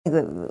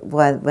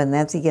When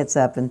Nancy gets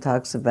up and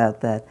talks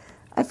about that,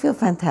 I feel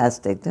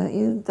fantastic, don't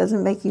you? Doesn't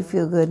it make you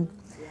feel good?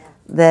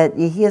 That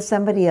you hear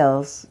somebody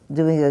else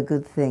doing a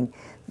good thing.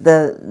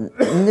 The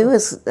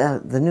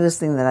newest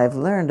thing that I've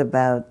learned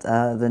about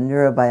the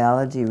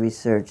neurobiology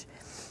research,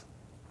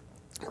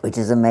 which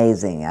is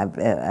amazing.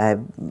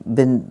 I've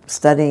been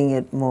studying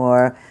it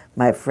more.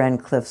 My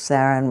friend Cliff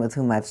Sarin, with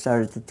whom I've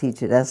started to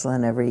teach at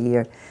Esalen every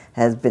year,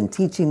 has been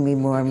teaching me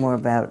more and more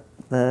about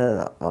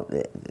the,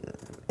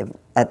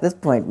 at this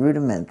point,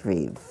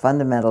 rudimentary,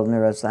 fundamental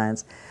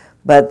neuroscience.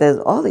 But there's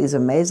all these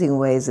amazing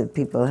ways that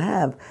people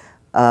have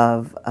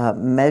of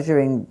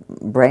measuring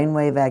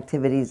brainwave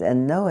activities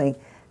and knowing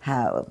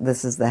how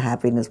this is the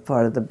happiness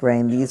part of the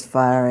brain. These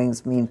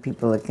firings mean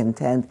people are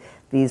content.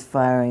 These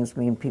firings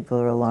mean people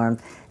are alarmed.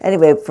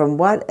 Anyway, from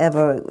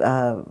whatever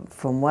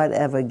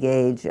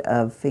gauge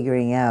of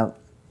figuring out.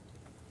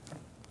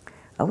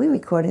 Are we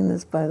recording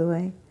this, by the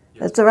way?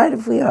 Yes. That's all right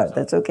if we are.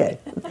 That's okay.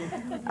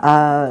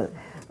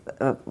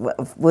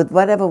 With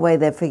whatever way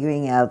they're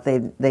figuring out,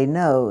 they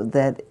know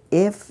that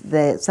if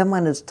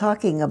someone is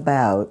talking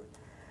about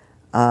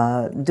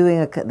how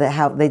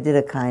they did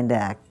a kind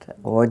act,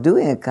 or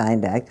doing a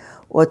kind act,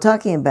 or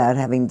talking about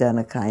having done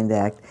a kind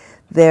act,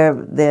 their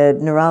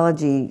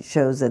neurology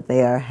shows that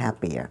they are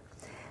happier.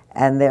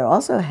 And they're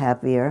also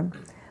happier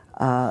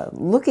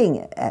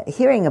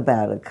hearing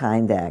about a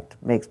kind act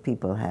makes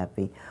people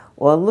happy,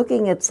 or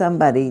looking at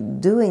somebody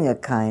doing a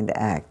kind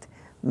act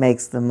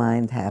makes the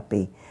mind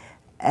happy.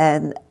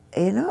 And,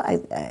 you know,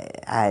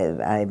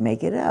 I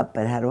make it up,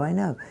 but how do I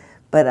know?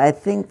 But I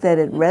think that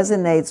it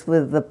resonates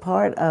with the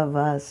part of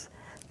us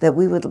that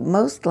we would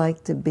most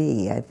like to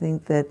be. I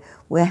think that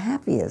we're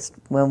happiest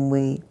when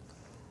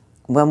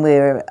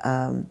we're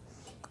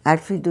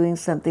actually doing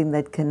something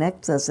that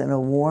connects us in a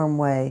warm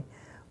way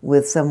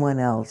with someone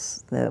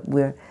else. That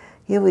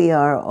here we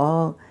are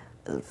all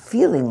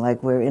feeling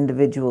like we're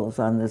individuals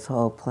on this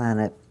whole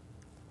planet.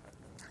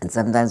 And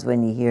sometimes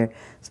when you hear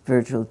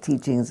spiritual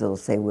teachings, they'll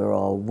say we're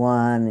all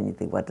one, and you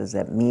think, what does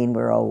that mean,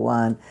 we're all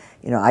one?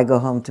 You know, I go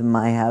home to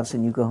my house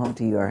and you go home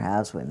to your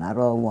house. We're not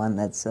all one.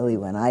 That's silly.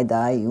 When I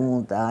die, you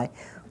won't die.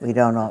 We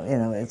don't all, you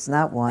know, it's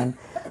not one.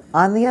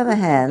 On the other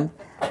hand,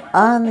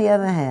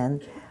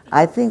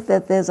 I think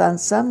that there's on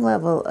some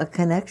level a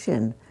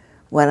connection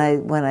when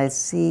I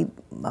see,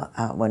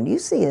 when you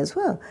see as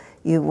well,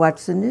 you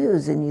watch the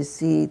news and you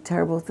see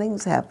terrible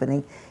things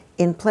happening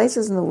in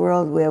places in the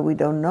world where we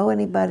don't know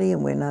anybody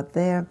and we're not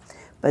there,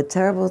 but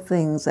terrible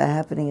things are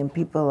happening and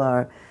people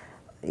are,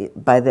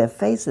 by their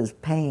faces,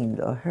 pained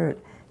or hurt.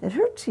 It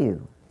hurts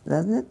you,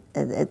 doesn't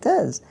it? It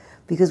does,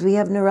 because we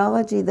have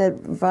neurology that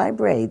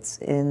vibrates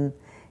in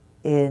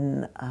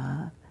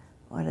not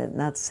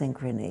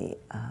synchrony.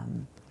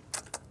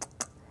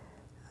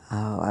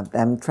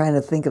 I'm trying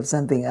to think of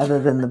something other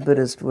than the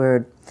Buddhist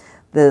word.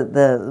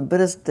 The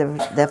Buddhist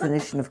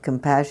definition of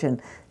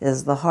compassion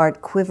is the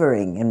heart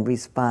quivering in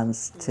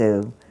response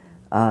to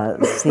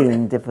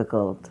seeing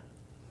difficult.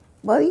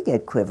 Well, you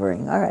get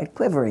quivering. All right,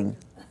 quivering.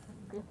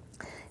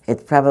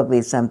 It's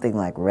probably something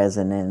like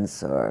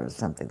resonance or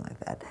something like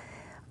that.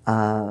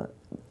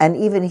 And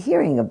even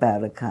hearing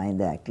about a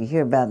kind act, you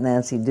hear about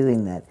Nancy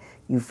doing that,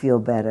 you feel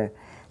better.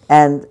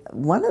 And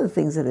one of the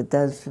things that it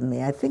does for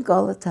me, I think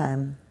all the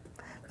time,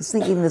 I was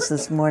thinking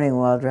this morning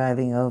while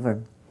driving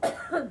over,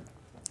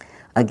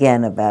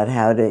 again, about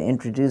how to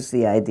introduce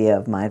the idea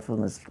of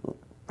mindfulness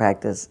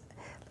practice.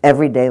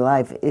 Everyday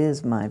life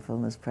is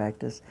mindfulness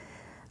practice.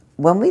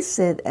 When we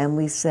sit and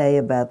we say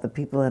about the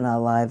people in our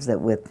lives that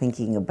we're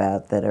thinking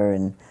about that are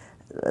in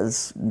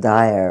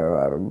dire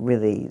or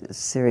really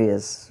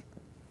serious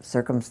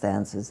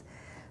circumstances,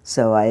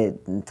 so I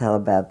tell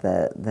about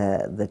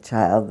the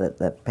child that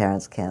the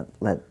parents can't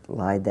let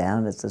lie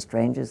down. It's the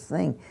strangest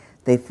thing.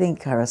 They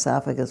think her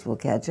esophagus will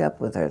catch up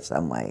with her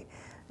some way.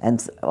 And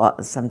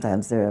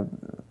sometimes there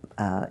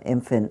are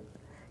infant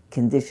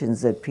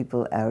conditions that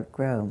people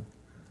outgrow.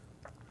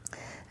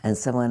 And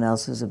someone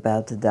else is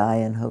about to die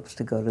and hopes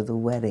to go to the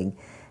wedding.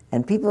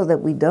 And people that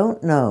we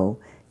don't know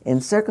in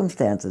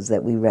circumstances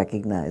that we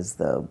recognize,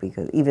 though,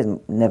 because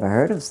even never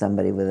heard of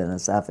somebody with an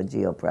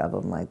esophageal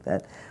problem like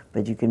that,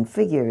 but you can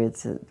figure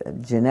it's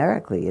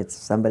generically, it's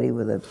somebody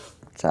with a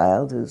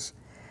child who's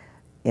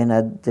in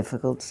a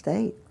difficult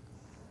state.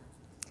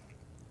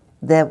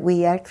 That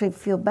we actually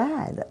feel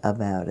bad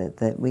about it,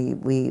 that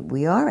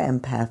we are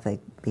empathic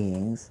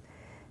beings,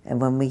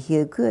 and when we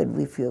hear good,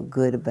 we feel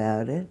good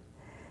about it.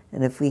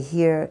 And if we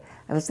hear,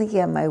 I was thinking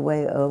on my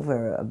way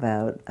over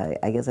about,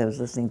 I guess I was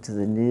listening to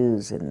the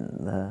news and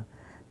the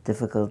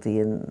difficulty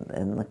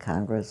in the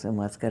Congress and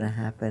what's going to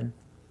happen,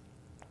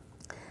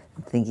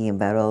 and thinking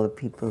about all the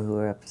people who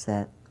are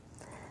upset,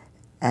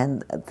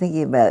 and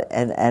thinking about,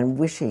 and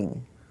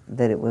wishing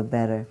that it were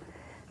better.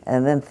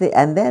 And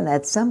then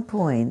at some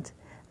point,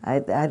 I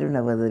don't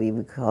know whether you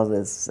would call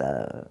this,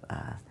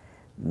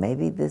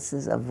 maybe this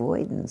is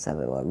avoidance of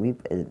it, or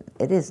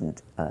it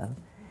isn't.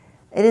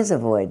 It is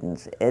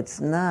avoidance. It's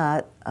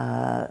not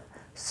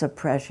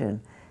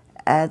suppression.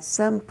 At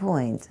some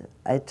point,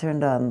 I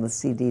turned on the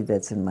CD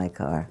that's in my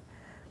car,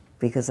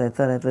 because I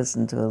thought I'd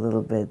listen to a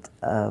little bit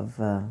of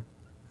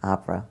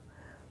opera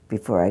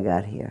before I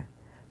got here,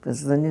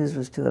 because the news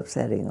was too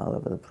upsetting all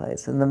over the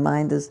place, and the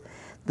mind is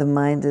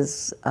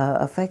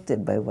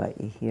affected by what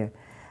you hear.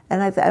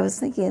 And I was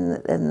thinking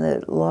in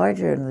the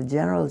larger, in the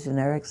general,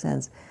 generic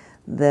sense,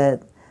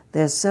 that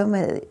there's so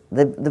many.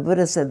 The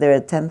Buddha said there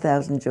are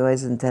 10,000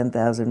 joys and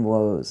 10,000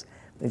 woes,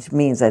 which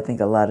means, I think,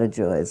 a lot of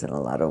joys and a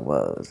lot of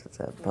woes. It's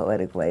a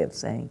poetic way of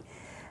saying.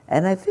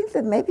 And I think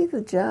that maybe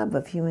the job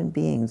of human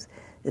beings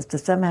is to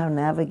somehow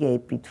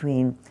navigate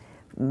between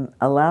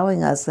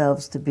allowing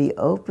ourselves to be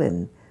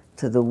open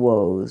to the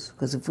woes,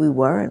 because if we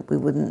weren't, we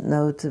wouldn't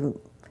know to,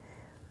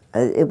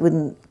 it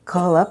wouldn't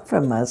call up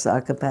from us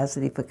our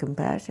capacity for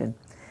compassion.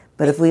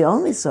 But if we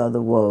only saw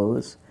the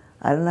woes,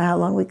 I don't know how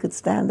long we could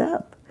stand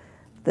up.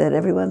 That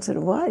every once in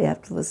a while you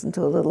have to listen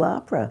to a little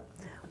opera,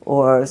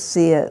 or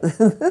see a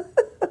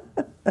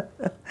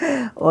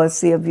or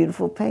see a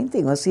beautiful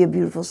painting, or see a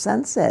beautiful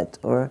sunset,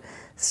 or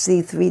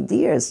see three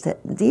deer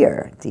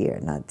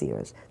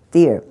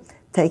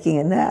taking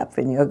a nap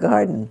in your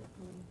garden,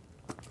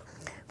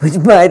 which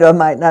might or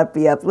might not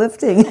be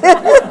uplifting.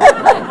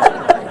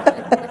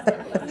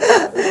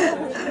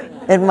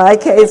 In my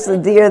case, the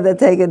deer that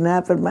take a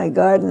nap in my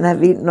garden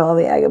have eaten all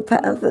the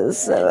agapanthus,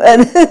 so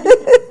and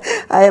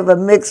I have a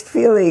mixed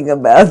feeling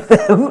about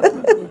them.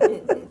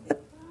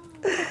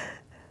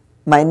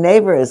 My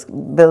neighbor is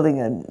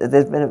building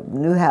there's been a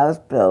new house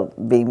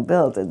being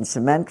built, and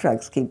cement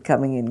trucks keep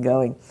coming and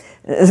going.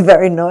 It's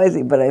very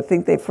noisy, but I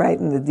think they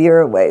frighten the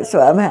deer away,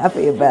 so I'm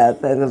happy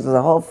about that. There's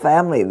a whole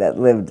family that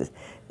lived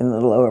in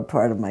the lower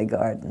part of my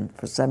garden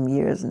for some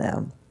years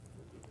now.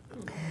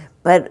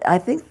 But I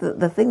think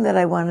the thing that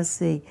I want to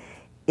see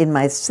in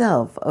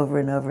myself over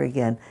and over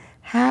again,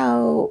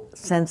 how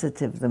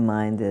sensitive the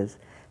mind is,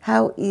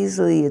 how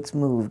easily it's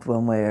moved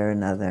one way or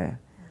another.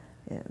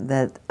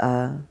 That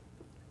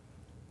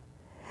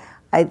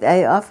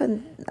I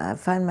often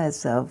find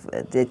myself,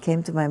 it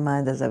came to my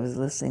mind as I was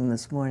listening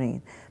this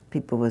morning,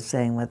 people were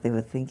saying what they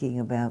were thinking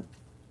about.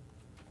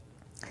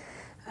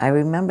 I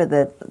remember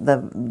that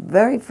the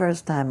very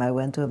first time I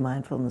went to a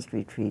mindfulness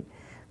retreat,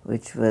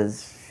 which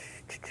was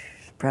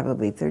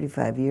probably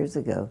 35 years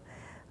ago,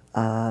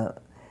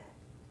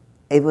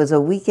 it was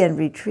a weekend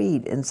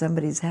retreat in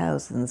somebody's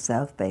house in the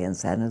South Bay in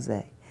San Jose.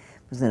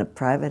 It was in a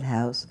private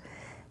house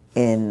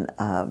in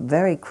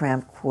very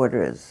cramped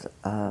quarters,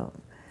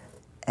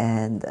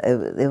 and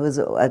it was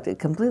a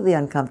completely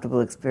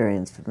uncomfortable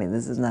experience for me.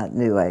 This is not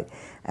new. I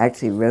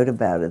actually wrote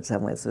about it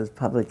somewhere, so it's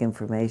public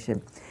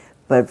information.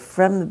 But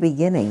from the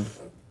beginning,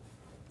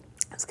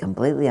 I was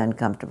completely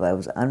uncomfortable. I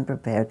was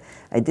unprepared.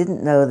 I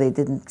didn't know they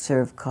didn't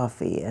serve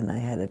coffee, and I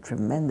had a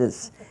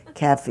tremendous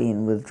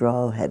caffeine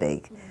withdrawal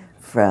headache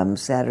from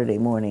Saturday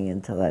morning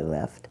until I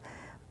left.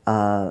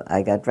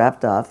 I got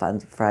dropped off on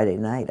Friday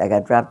night. I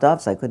got dropped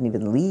off, so I couldn't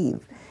even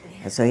leave.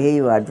 So here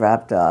you are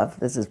dropped off.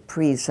 This is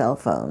pre-cell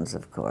phones,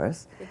 of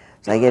course.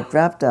 So I get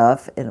dropped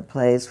off in a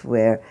place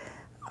where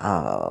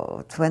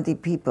 20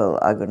 people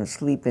are going to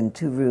sleep in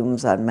 2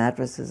 rooms on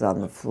mattresses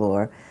on the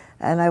floor.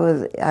 And I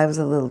was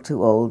a little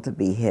too old to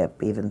be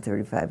hip, even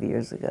 35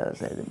 years ago.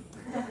 So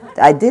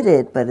I did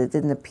it, but it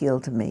didn't appeal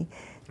to me.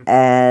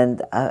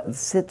 And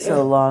sit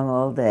so long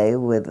all day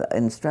with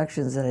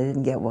instructions that I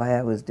didn't get why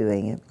I was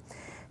doing it.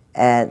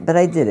 But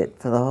I did it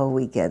for the whole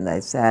weekend.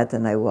 I sat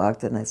and I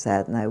walked and I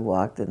sat and I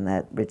walked in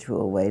that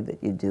ritual way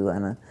that you do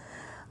on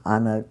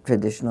a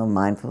traditional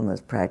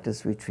mindfulness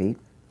practice retreat.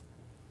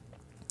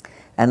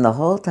 And the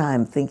whole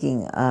time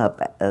thinking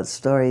up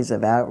stories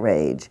of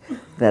outrage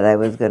that I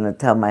was going to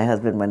tell my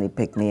husband when he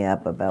picked me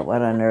up about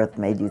what on earth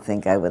made you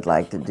think I would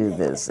like to do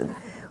this, and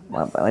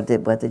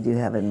what did you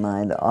have in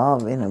mind?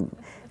 And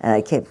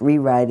I kept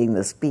rewriting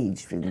the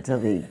speech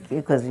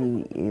because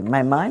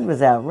my mind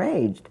was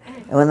outraged.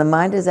 And when the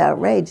mind is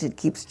outraged, it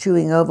keeps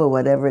chewing over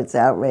whatever it's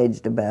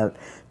outraged about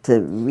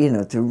to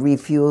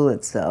refuel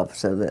itself.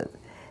 So that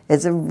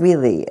it's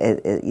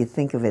you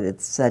think of it,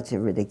 it's such a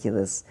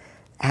ridiculous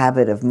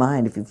habit of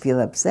mind. If you feel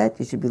upset,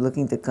 you should be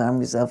looking to calm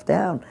yourself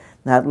down,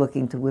 not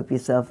looking to whip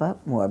yourself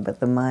up more. But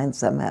the mind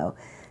somehow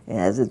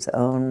has its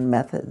own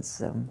methods.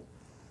 So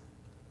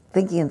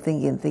thinking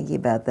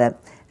about that,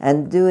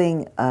 and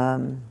doing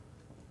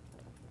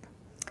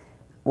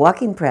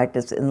walking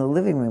practice in the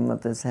living room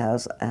of this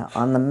house,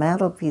 on the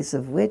mantelpiece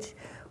of which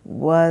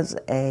was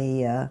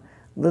a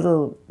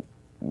little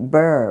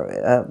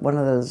burr, one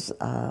of those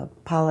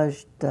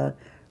polished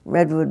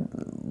redwood,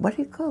 what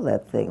do you call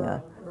that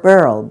thing?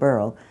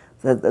 Burl,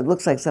 that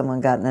looks like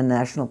someone got in a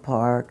national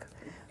park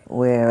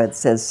where it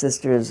says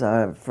sisters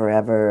are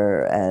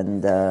forever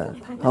and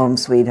home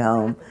sweet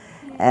home.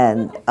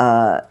 And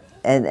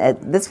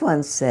this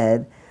one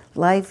said,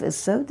 life is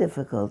so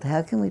difficult,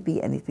 how can we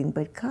be anything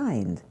but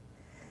kind?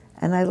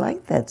 And I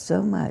liked that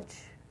so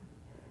much.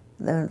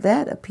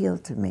 That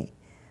appealed to me.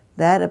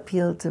 That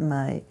appealed to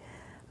my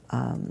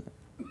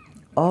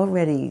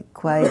already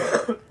quite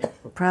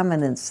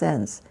prominent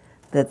sense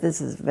that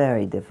this is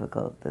very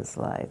difficult, this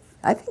life.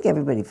 I think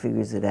everybody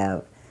figures it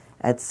out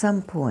at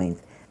some point,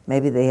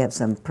 maybe they have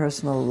some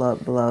personal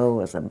blow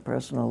or some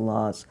personal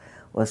loss,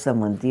 or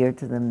someone dear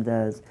to them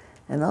does,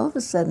 and all of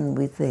a sudden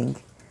we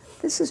think,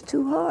 this is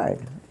too hard,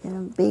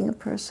 being a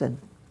person.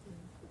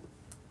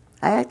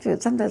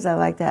 Sometimes I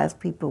like to ask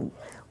people,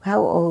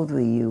 how old were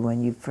you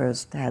when you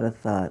first had a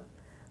thought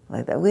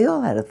like that? We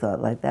all had a thought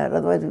like that,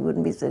 otherwise we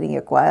wouldn't be sitting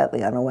here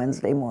quietly on a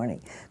Wednesday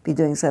morning, be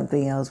doing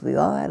something else. We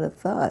all had a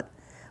thought.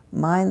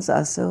 Minds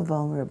are so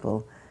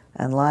vulnerable,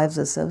 and lives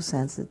are so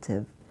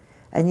sensitive.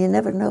 And you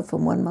never know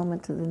from one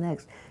moment to the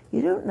next.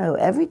 You don't know.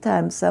 Every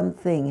time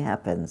something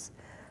happens,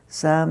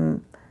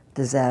 some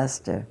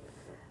disaster,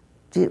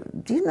 do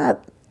you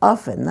not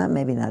often,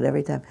 maybe not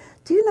every time,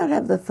 do you not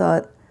have the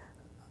thought,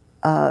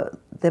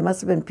 there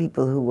must have been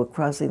people who were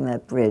crossing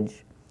that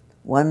bridge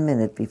 1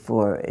 minute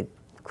before it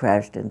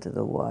crashed into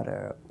the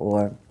water,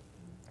 or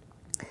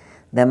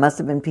there must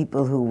have been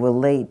people who were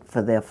late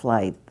for their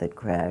flight that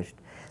crashed.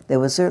 There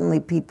were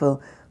certainly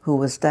people who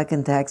were stuck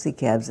in taxi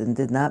cabs and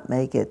did not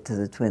make it to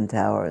the Twin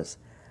Towers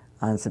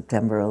on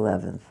September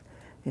 11th.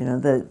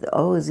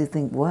 Always you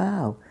think,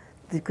 wow,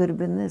 it could have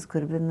been this,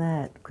 could have been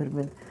that, could have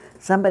been...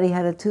 Somebody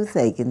had a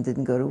toothache and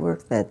didn't go to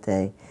work that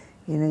day.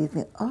 You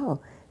think, oh,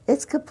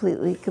 it's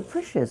completely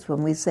capricious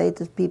when we say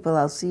to people,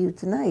 I'll see you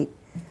tonight,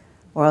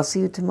 or I'll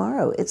see you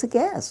tomorrow. It's a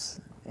guess,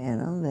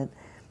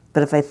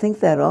 But if I think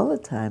that all the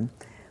time,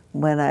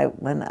 when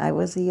I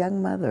was a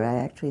young mother, I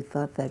actually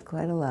thought that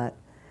quite a lot.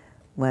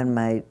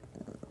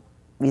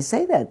 You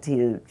say that to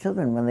your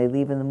children when they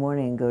leave in the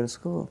morning and go to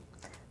school.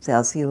 Say,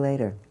 I'll see you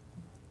later.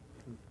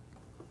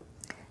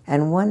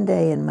 And one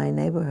day in my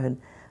neighborhood,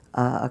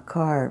 a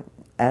car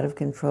out of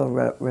control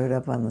rode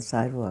up on the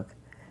sidewalk,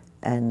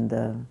 and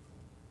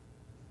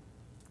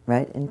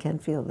right in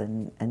Kentfield,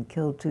 and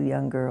killed 2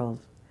 young girls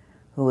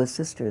who were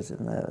sisters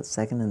in the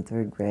 2nd and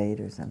 3rd grade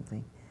or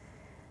something.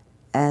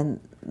 And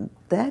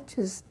that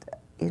just,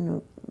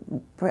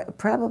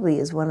 probably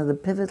is one of the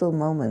pivotal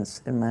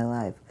moments in my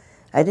life.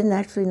 I didn't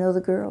actually know the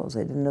girls.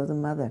 I didn't know the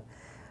mother.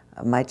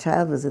 My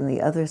child was in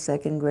the other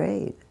 2nd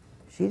grade.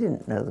 She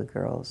didn't know the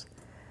girls.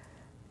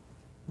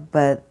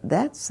 But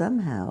that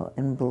somehow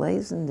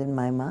emblazoned in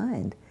my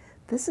mind,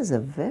 this is a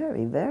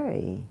very,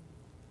 very,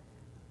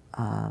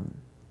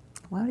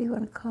 what do you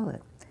want to call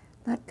it?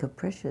 Not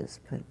capricious,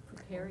 but...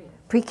 Precarious.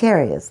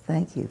 Precarious,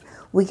 thank you.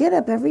 We get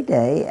up every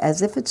day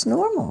as if it's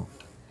normal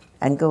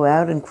and go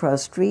out and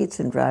cross streets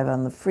and drive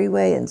on the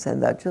freeway and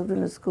send our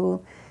children to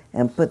school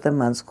and put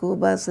them on school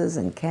buses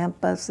and camp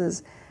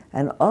buses,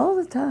 and all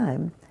the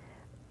time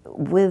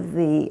with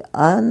the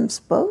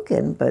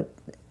unspoken but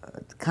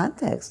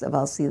context of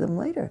I'll see them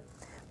later.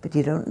 But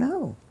you don't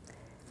know.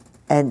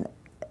 And,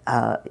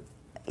 I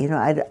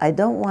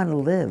don't want to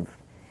live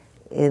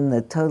in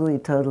the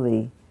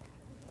totally,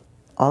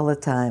 all the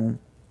time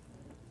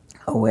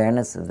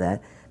awareness of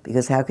that,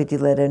 because how could you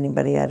let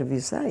anybody out of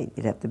your sight?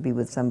 You'd have to be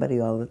with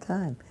somebody all the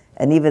time.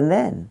 And even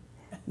then,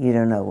 you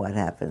don't know what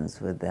happens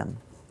with them.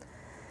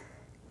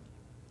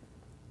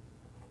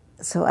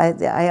 So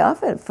I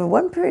often, for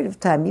one period of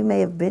time, you may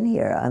have been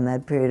here on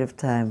that period of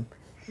time,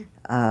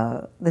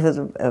 there was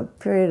a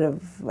period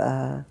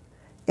of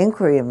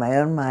inquiry in my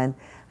own mind.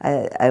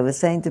 I was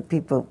saying to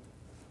people,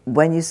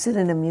 when you sit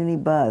in a muni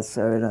bus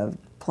or in a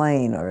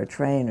plane or a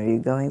train or you're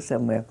going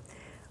somewhere,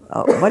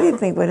 what do you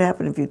think would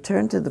happen if you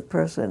turned to the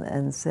person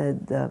and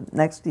said,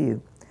 next to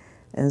you,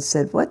 and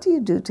said, what do you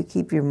do to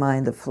keep your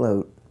mind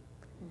afloat?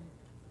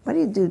 What do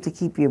you do to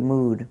keep your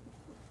mood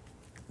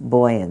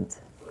buoyant?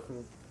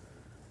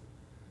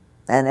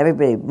 And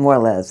everybody, more or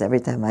less, every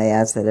time I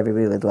asked that,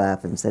 everybody would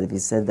laugh and said, if you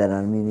said that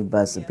on a muni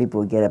bus, the people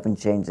would get up and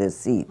change their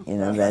seat.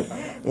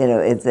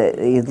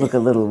 You'd look a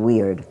little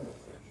weird.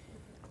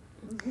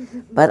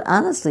 But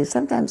honestly,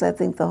 sometimes I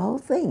think the whole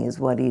thing is,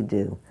 what do you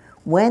do?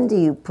 When do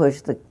you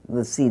push the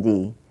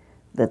CD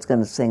that's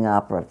going to sing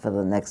opera for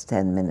the next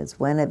 10 minutes?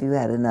 When have you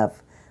had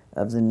enough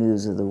of the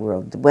news of the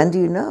world? When do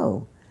you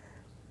know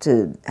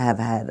to have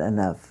had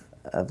enough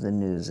of the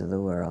news of the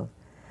world?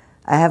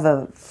 I have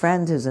a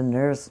friend who's a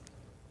nurse,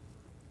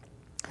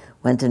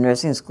 went to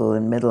nursing school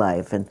in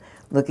midlife, and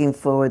looking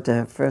forward to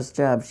her first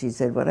job, she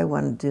said, what I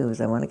want to do is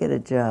I want to get a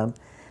job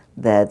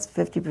that's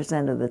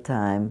 50% of the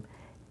time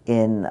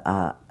in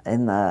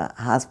the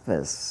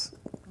hospice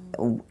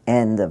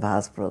end of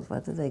hospitals.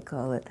 What do they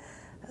call it?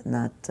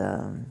 Not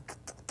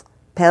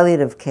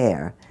palliative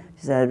care.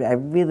 She said, I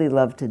really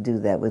love to do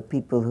that with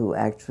people who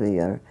actually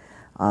are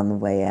on the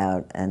way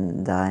out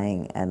and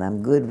dying, and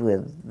I'm good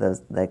with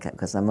that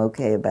because I'm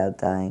okay about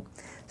dying.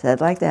 So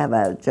I'd like to have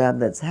a job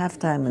that's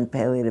half-time in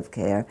palliative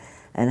care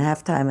and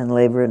half-time in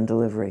labor and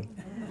delivery,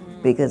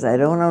 because I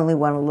don't only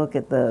want to look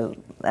at the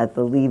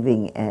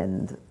leaving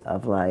end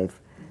of life.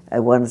 I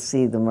want to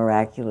see the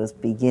miraculous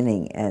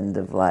beginning end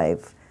of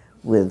life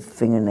with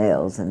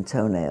fingernails and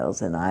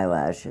toenails and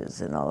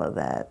eyelashes and all of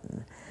that,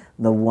 and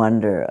the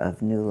wonder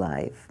of new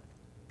life.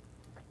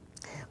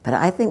 But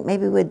I think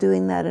maybe we're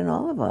doing that in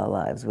all of our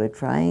lives. We're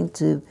trying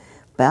to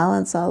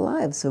balance our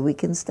lives so we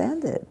can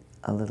stand it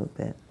a little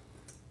bit.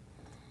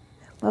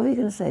 What were you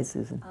going to say,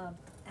 Susan?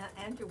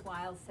 Andrew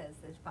Weil says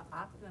that for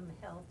optimum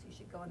health, you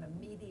should go on a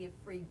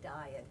media-free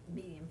diet,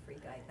 medium-free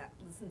diet. Not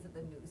listen to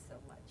the news so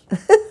much.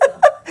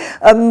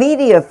 A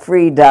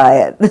media-free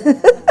diet.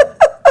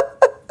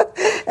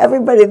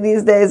 Everybody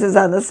these days is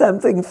on a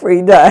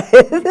something-free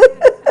diet.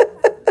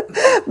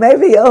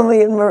 Maybe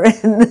only in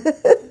Marin.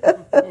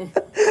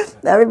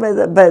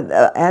 Everybody, but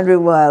Andrew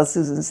Weil,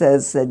 Susan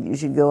said you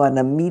should go on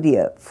a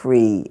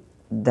media-free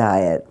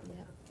diet.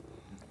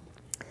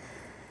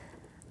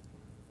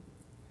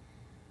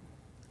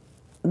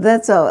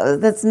 That's all.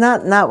 That's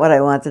not what I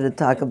wanted to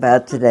talk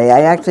about today.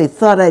 I actually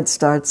thought I'd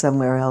start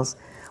somewhere else.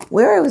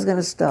 Where I was going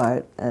to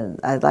start, and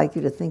I'd like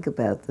you to think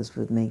about this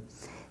with me,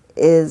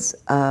 is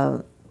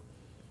well,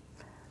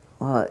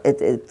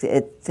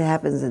 it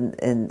happens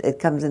and it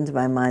comes into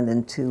my mind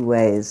in two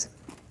ways.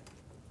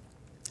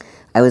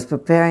 I was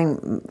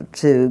preparing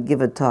to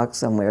give a talk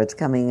somewhere. It's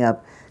coming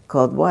up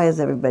called "Why is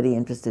everybody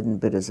interested in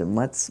Buddhism?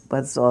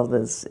 What's all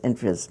this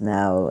interest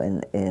now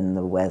in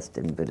the West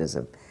in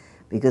Buddhism?"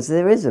 Because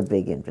there is a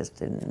big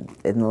interest in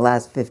the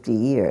last 50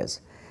 years.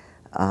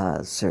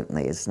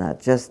 Certainly, it's not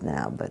just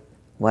now, but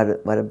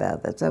what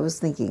about that? So I was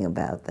thinking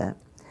about that.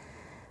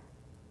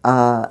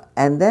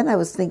 And then I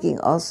was thinking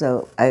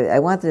also, I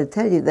wanted to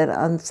tell you that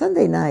on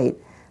Sunday night,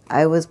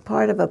 I was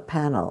part of a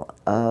panel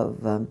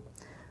of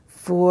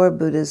 4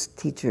 Buddhist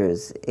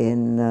teachers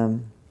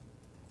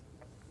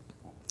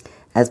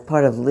as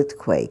part of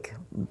Litquake,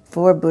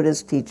 4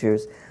 Buddhist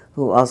teachers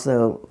who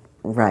also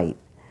write.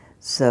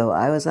 So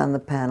I was on the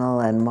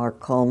panel, and Mark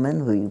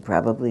Coleman, who you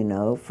probably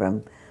know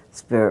from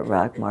Spirit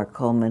Rock, Mark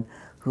Coleman,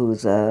 who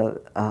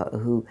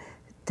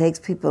takes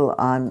people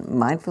on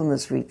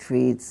mindfulness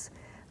retreats,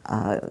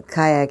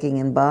 kayaking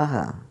in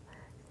Baja,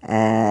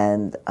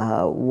 and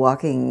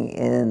walking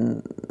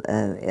in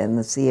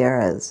the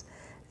Sierras,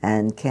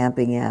 and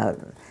camping out.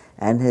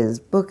 And his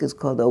book is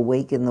called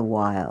Awake in the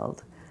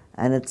Wild,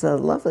 and it's a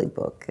lovely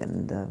book.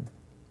 And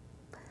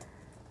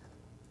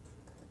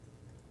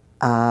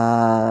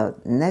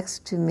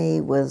next to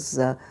me was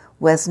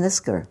Wes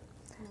Nisker,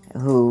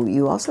 who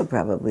you also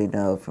probably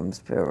know from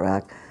Spirit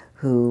Rock,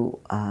 who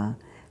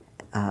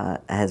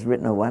has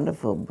written a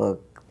wonderful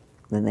book,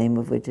 the name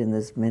of which in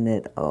this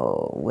minute,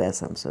 oh,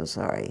 Wes, I'm so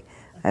sorry.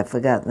 I've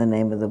forgotten the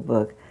name of the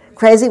book.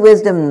 Crazy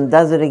Wisdom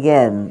Does It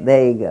Again.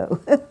 There you go.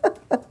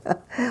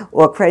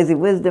 Or Crazy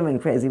Wisdom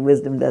and Crazy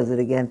Wisdom Does It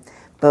Again.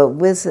 But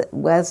Wes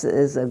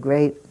is a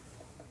great...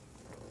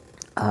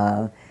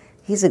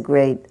 he's a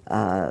great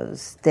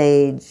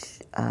stage,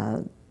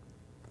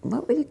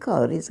 what would you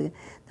call it? He's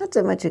not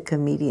so much a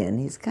comedian.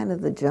 He's kind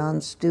of the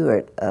Jon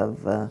Stewart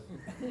of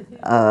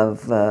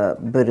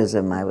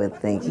Buddhism, I would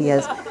think. He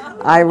has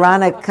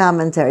ironic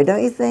commentary,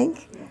 don't you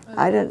think?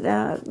 I don't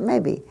know,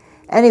 maybe.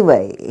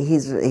 Anyway,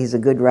 he's a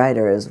good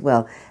writer as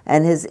well.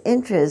 And his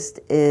interest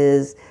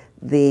is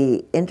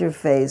the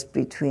interface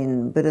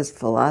between Buddhist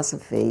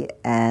philosophy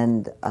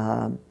and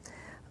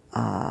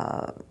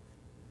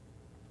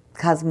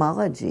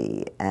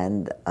cosmology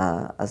and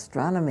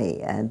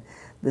astronomy and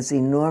this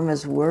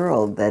enormous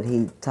world that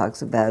he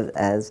talks about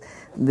as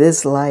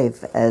this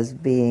life as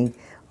being,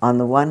 on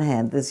the one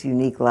hand, this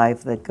unique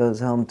life that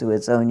goes home to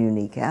its own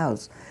unique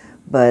house,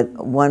 but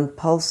one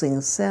pulsing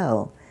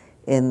cell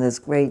in this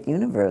great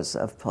universe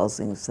of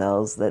pulsing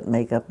cells that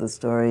make up the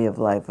story of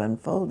life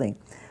unfolding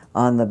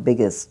on the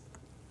biggest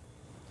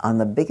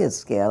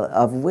scale,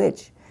 of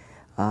which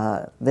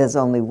there's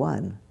only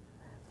one.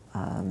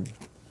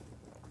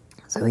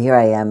 So here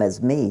I am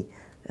as me,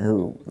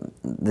 who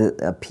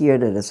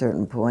appeared at a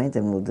certain point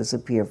and will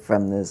disappear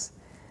from this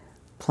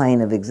plane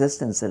of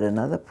existence at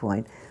another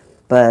point,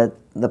 but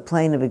the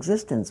plane of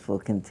existence will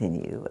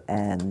continue,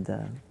 and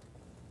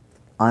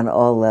on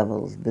all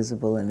levels,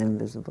 visible and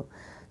invisible.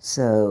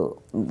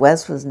 So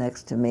Wes was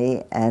next to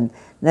me, and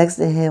next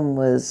to him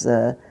was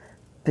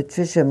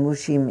Patricia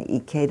Mushim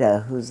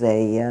Ikeda, who's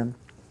a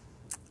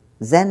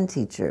Zen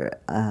teacher,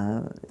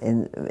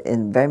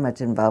 in very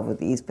much involved with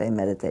the East Bay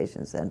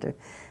Meditation Center,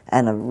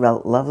 and a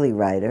lovely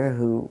writer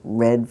who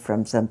read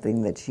from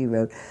something that she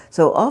wrote.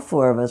 So all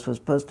 4 of us were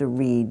supposed to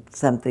read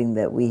something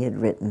that we had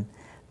written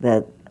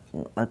that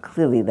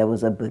clearly that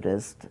was a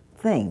Buddhist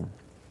thing.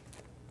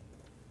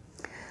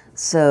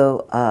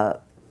 So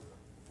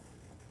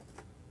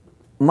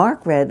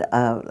Mark read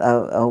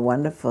a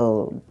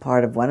wonderful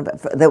part of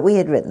that we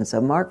had written.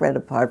 So Mark read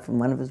a part from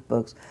one of his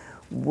books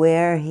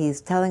where he's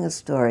telling a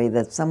story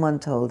that someone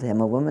told him,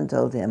 a woman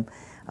told him,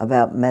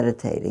 about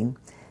meditating.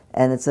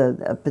 And it's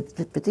a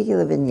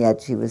particular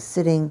vignette. She was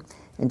sitting,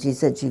 and she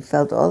said she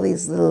felt all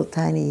these little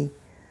tiny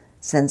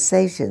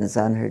sensations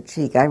on her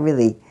cheek.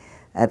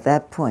 At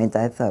that point,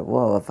 I thought,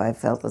 whoa, if I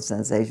felt the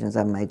sensations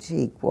on my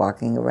cheek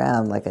walking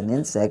around like an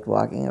insect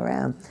walking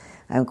around,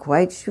 I'm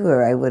quite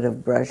sure I would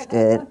have brushed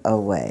it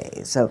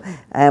away. So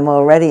I'm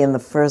already in the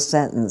first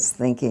sentence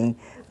thinking,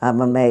 I'm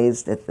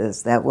amazed at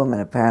this. That woman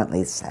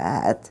apparently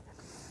sat,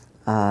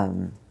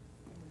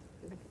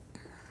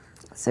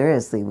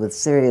 seriously, with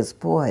serious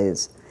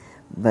poise.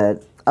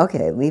 But,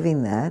 okay,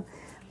 leaving that,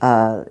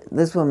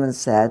 this woman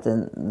sat,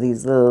 and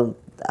these little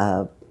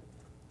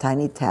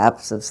tiny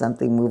taps of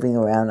something moving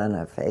around on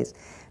her face.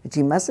 And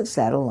she must have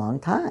sat a long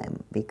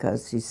time,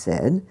 because she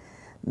said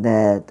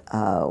that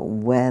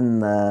when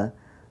the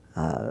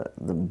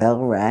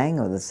bell rang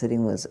or the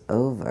sitting was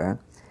over,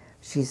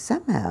 she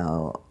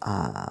somehow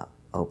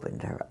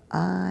opened her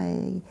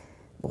eye,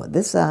 or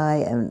this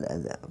eye,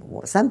 and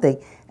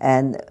something,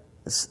 and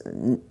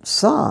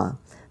saw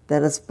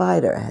that a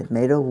spider had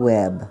made a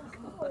web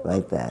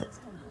like that.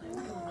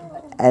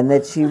 And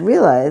that she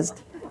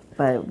realized,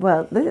 I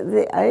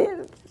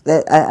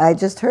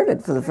just heard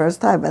it for the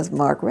first time as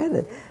Mark read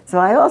it. So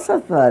I also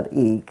thought,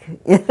 eek.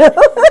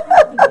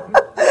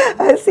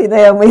 I see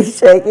Naomi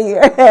shaking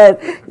her head.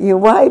 You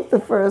wipe the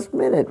first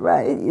minute,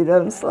 right? You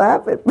don't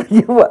slap it, but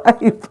you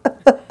wipe.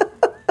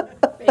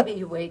 Maybe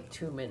you wait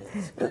 2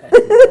 minutes.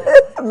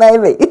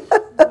 Maybe.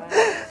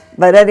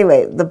 But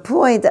anyway, the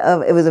point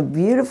of it was a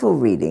beautiful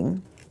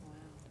reading,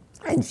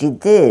 and she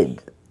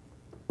did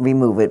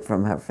remove it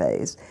from her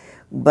face.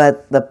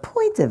 But the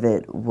point of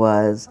it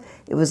was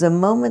a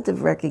moment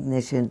of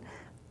recognition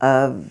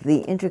of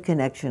the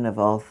interconnection of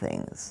all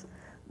things.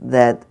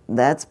 That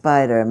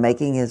spider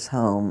making his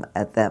home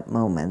at that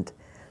moment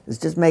is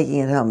just making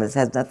it home. It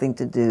has nothing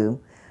to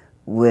do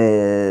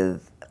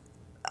with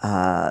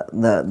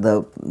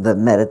the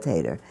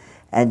meditator.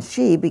 And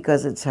she,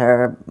 because it's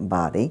her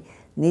body,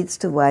 needs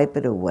to wipe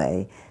it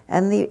away.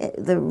 And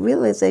the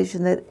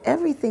realization that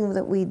everything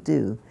that we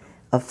do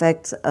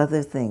affects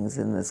other things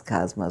in this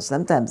cosmos.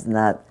 Sometimes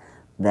not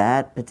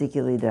that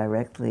particularly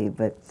directly,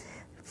 but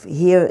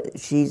here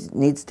she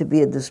needs to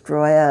be a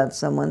destroyer of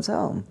someone's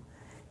home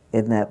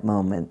in that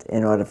moment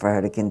in order for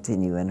her to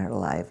continue in her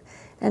life.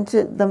 And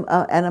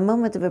and a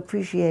moment of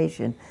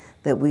appreciation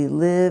that we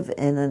live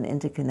in an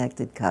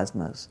interconnected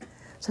cosmos.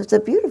 So it's a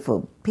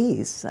beautiful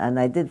piece, and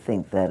I did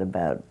think that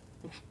about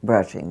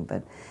brushing.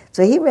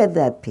 So he read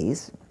that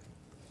piece,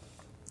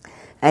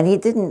 and he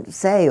didn't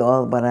say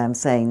all what I'm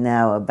saying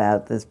now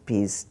about this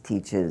piece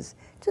teaches,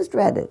 just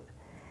read it.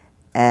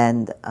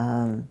 And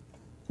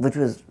which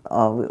was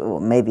all,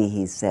 maybe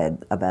he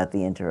said about the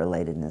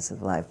interrelatedness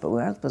of life, but we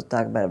aren't supposed to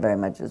talk about it very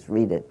much, just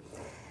read it.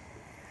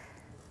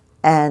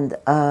 And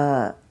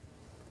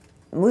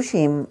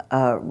Mushim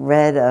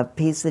read a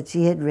piece that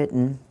she had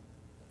written,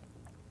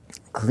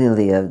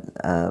 clearly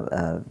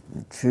a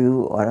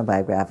true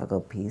biographical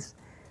piece,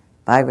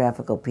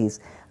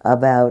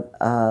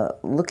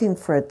 about looking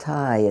for a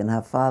tie in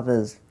her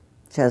father's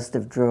chest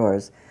of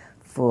drawers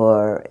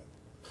for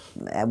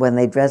when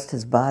they dressed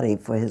his body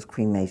for his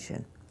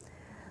cremation.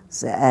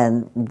 So,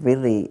 and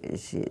really,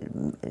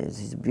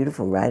 she's a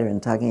beautiful writer,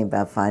 and talking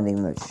about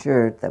finding the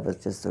shirt that was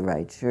just the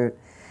right shirt,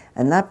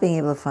 and not being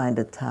able to find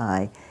a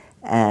tie.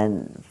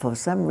 And for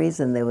some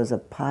reason, there was a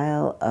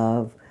pile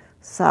of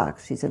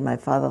socks. She said, my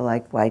father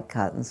liked white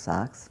cotton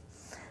socks,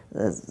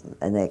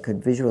 and they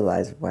could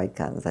visualize white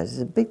cotton socks. There's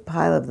a big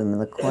pile of them in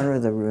the corner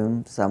of the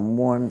room, some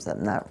warm,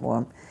 some not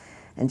warm.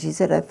 And she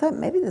said, I thought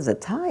maybe there's a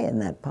tie in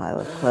that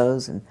pile of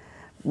clothes, and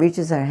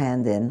reaches her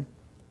hand in,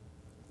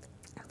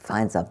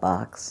 finds a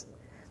box,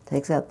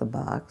 takes out the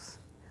box,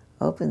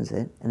 opens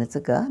it, and it's a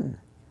gun.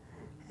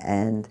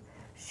 And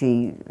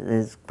she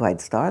is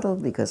quite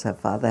startled because her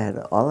father had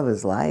all of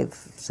his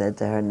life said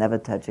to her, never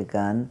touch a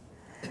gun.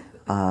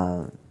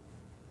 And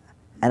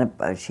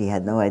she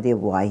had no idea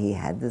why he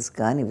had this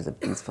gun. He was a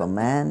peaceful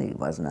man. He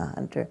wasn't a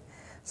hunter.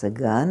 It's a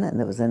gun, and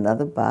there was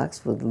another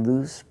box with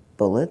loose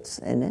bullets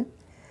in it.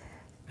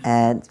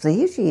 And so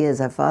here she is.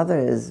 Her father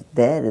is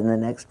dead in the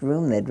next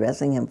room. They're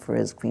dressing him for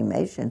his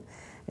cremation.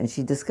 And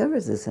she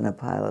discovers this in a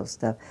pile of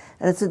stuff.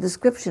 And it's a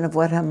description of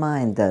what her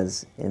mind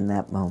does in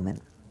that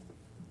moment.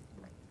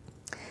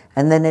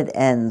 And then it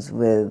ends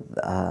with,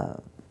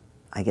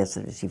 I guess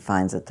she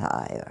finds a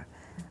tie, or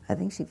I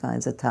think she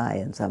finds a tie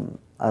in some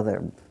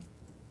other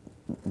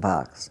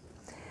box.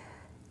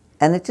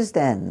 And it just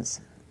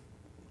ends.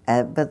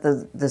 But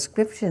the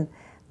description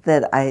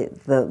that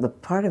the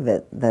part of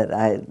it that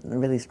I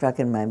really struck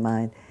in my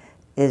mind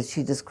is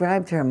she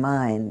described her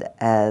mind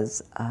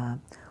as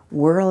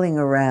whirling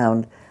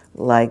around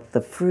like the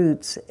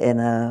fruits in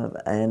a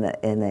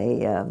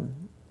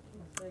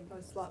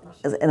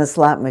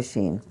slot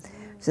machine.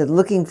 She said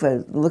looking for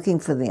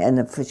the,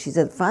 and she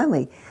said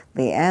finally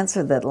the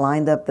answer that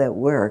lined up that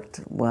worked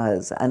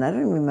was, and I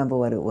don't remember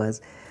what it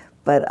was,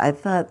 but I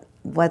thought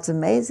what's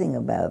amazing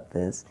about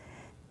this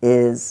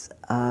is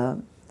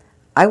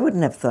I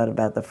wouldn't have thought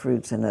about the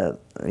fruits in a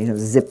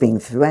zipping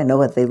through. I know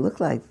what they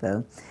look like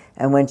though,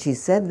 and when she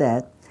said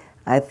that,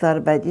 I thought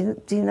about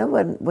do you know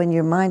when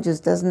your mind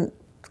just doesn't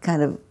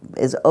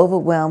is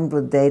overwhelmed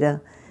with data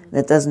and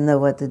it doesn't know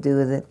what to do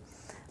with it.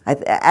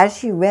 As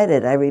she read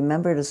it, I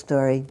remembered a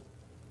story.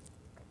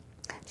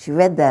 She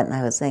read that, and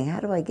I was saying, how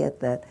do I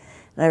get that?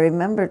 And I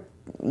remember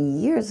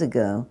years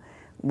ago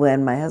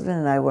when my husband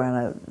and I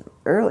were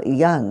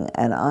young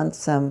and on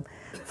some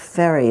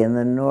ferry in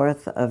the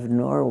north of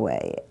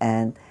Norway,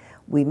 and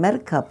we met a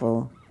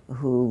couple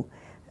who,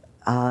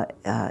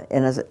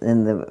 in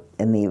the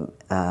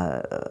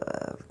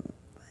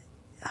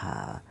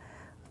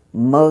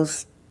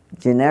most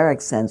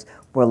generic sense,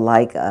 were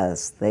like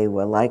us. They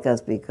were like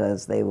us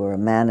because they were a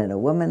man and a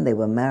woman, they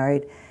were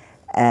married,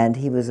 and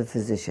he was a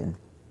physician.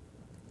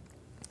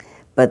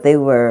 But they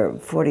were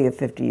 40 or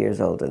 50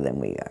 years older than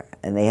we are,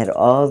 and they had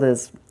all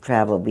this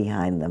travel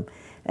behind them.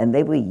 And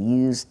they were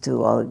used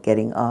to all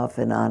getting off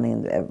and on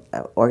and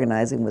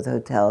organizing with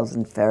hotels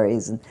and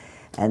ferries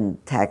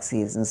and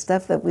taxis and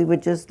stuff that we were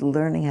just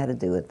learning how to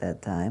do at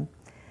that time.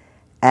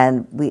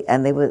 And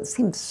they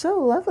seemed so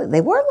lovely.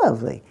 They were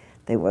lovely.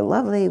 They were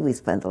lovely. We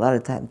spent a lot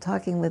of time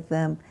talking with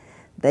them.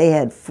 They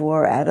had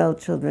 4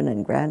 adult children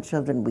and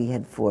grandchildren. We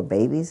had 4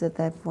 babies at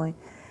that point.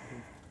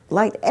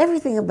 Liked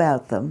everything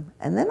about them.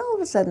 And then all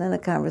of a sudden in a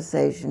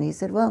conversation, he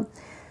said, well,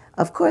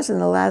 of course, in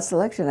the last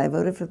election, I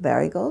voted for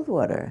Barry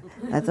Goldwater.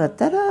 I thought,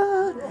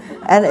 ta-da!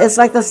 And it's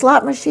like the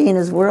slot machine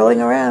is whirling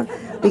around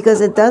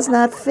because it does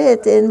not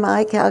fit in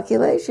my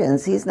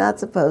calculations. He's not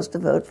supposed to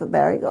vote for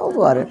Barry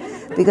Goldwater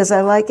because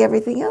I like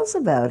everything else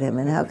about him.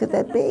 And how could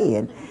that be?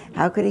 And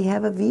how could he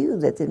have a view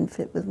that didn't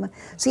fit with mine?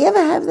 So you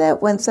ever have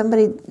that when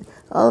somebody,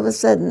 all of a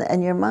sudden,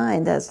 and your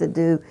mind has to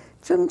do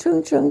chung,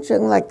 chung, chung,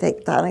 chung, like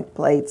tectonic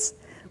plates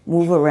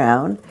move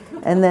around,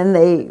 and then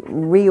they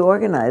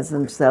reorganize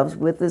themselves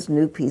with this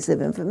new piece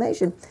of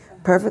information.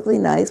 Perfectly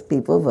nice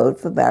people vote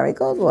for Barry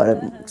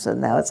Goldwater, so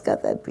now it's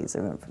got that piece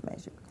of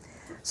information.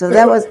 So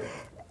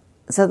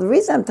the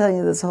reason I'm telling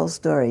you this whole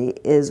story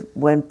is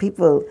when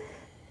people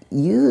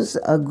use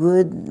a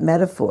good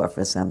metaphor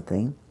for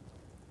something,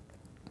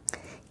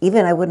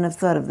 even I wouldn't have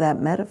thought of that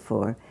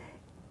metaphor,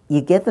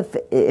 you get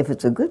if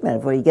it's a good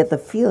metaphor, you get the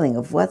feeling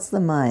of what's the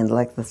mind,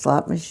 like the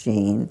slot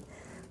machine,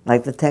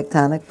 like the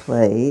tectonic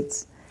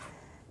plates,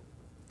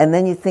 and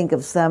then you think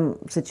of some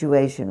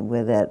situation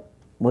where that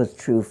was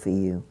true for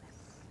you.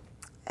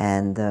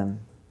 And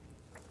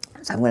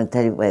so I'm going to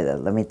tell you,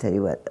 let me tell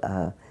you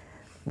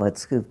what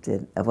Scoop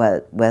did,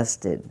 what Wes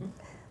did.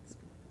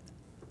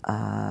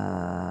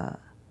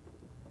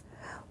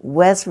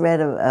 Wes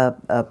read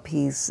a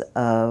piece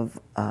of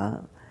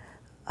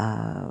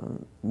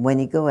when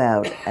you go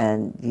out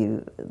and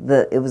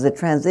it was a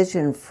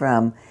transition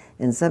from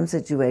in some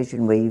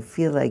situation where you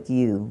feel like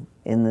you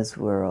in this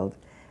world,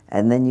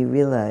 and then you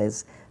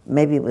realize,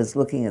 maybe it was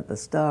looking at the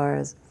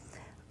stars,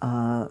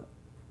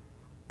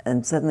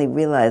 and suddenly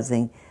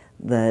realizing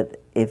that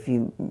if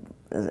you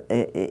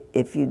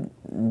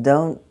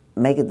don't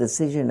make a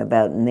decision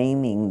about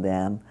naming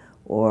them,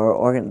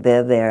 or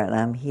they're there and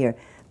I'm here,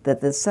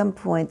 that there's some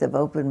point of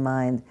open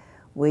mind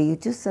where you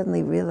just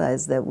suddenly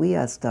realize that we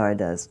are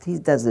stardust. He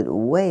does it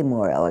way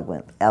more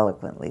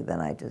eloquently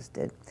than I just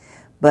did.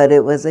 But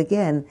it was,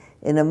 again,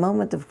 in a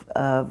moment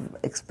of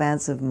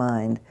expansive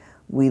mind,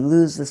 we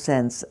lose the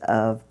sense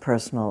of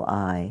personal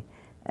I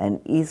and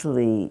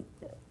easily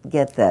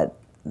get that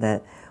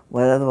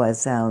what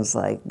otherwise sounds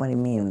like, what do you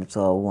mean it's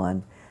all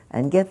one?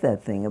 And get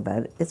that thing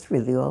about it, it's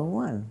really all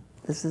one.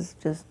 This is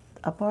just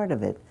a part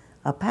of it,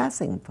 a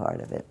passing part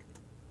of it.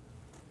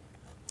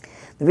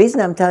 The reason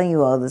I'm telling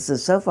you all this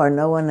is so far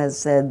no one has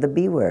said the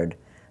B word.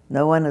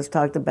 No one has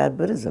talked about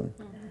Buddhism.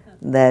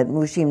 That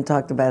Mushim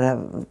talked about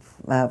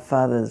her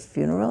father's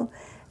funeral,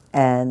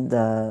 and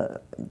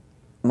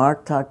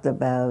Mark talked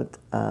about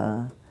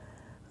the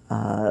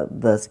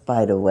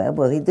spider web.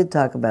 Well, he did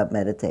talk about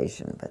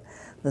meditation, but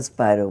the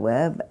spider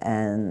web,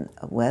 and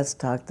Wes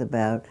talked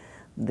about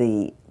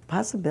the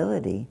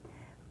possibility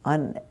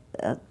on,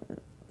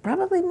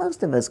 probably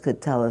most of us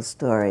could tell a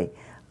story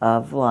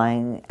of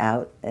lying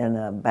out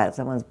in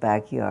someone's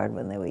backyard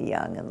when they were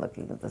young and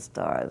looking at the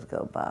stars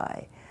go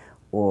by,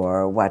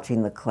 or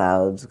watching the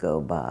clouds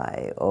go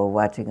by, or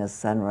watching a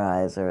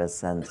sunrise or a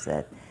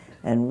sunset,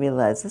 and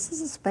realize this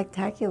is a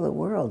spectacular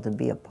world to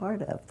be a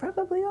part of.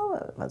 Probably all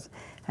of us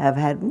have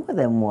had more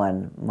than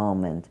one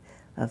moment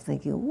of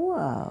thinking,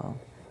 wow,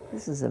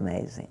 this is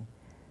amazing.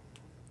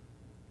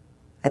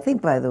 I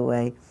think, by the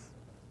way,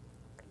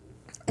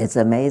 it's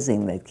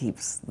amazing that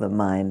keeps the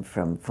mind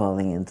from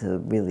falling into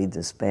really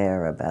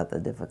despair about the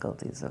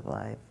difficulties of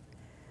life.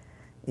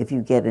 If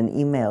you get an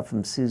email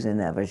from Susan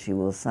ever, she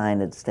will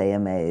sign it, "Stay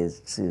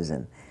amazed,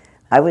 Susan."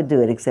 I would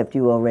do it, except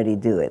you already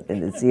do it,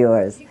 and it's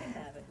yours. You can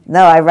have it.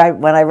 No,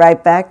 when I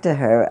write back to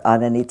her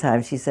on any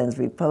time she sends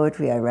me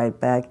poetry, I write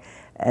back,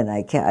 and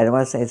I don't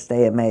want to say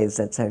 "Stay amazed,"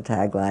 that's her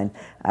tagline.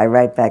 I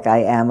write back,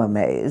 "I am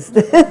amazed."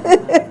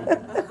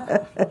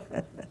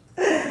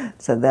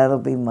 So that'll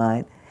be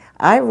mine.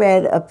 I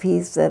read a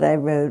piece that I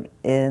wrote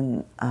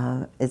in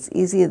It's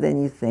Easier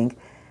Than You Think,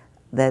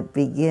 that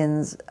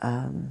begins,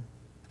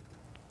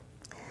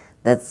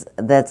 that's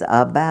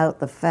about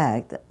the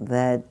fact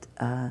that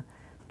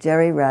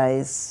Jerry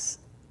Rice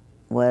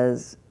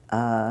was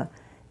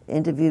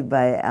interviewed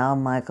by Al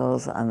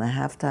Michaels on the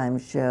halftime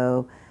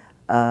show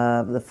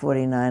of the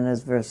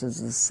 49ers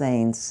versus the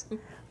Saints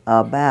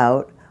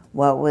about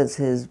what was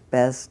his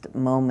best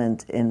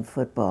moment in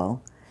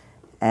football.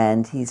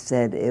 And he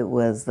said it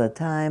was the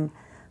time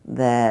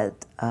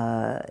that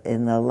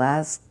in the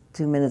last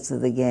 2 minutes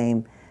of the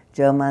game,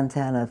 Joe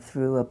Montana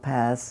threw a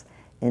pass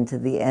into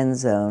the end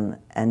zone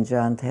and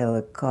John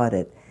Taylor caught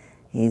it.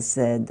 He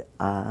said,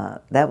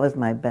 that was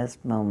my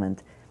best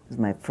moment. was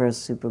my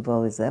first Super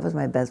Bowl. He said, that was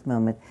my best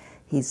moment.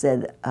 He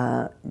said,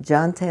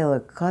 John Taylor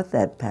caught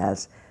that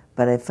pass,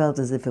 but I felt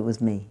as if it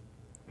was me.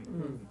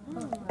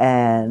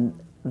 And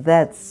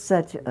that's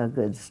such a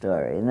good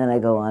story. And then I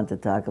go on to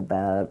talk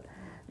about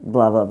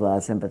blah, blah, blah,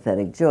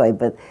 sympathetic joy.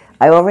 But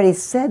I already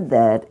said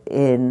that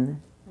and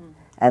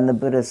the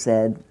Buddha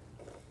said,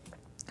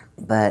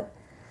 but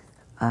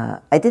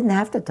I didn't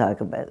have to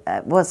talk about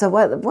it. Well, so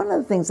one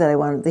of the things that I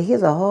wanted to,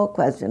 here's a whole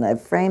question. I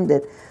framed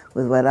it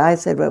with what I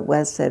said, what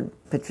Wes said,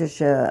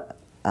 Patricia,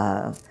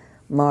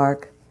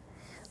 Mark.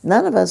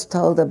 None of us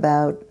told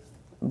about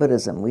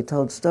Buddhism. We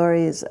told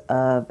stories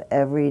of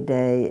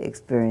everyday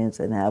experience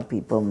and how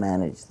people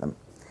manage them.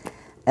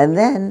 And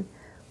then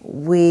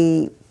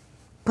we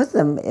put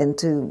them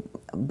into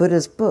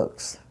Buddhist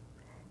books,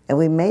 and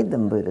we made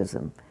them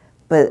Buddhism.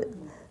 But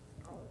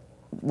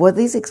were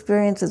these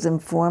experiences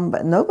informed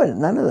by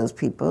none of those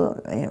people?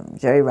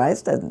 Jerry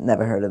Rice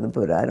never heard of the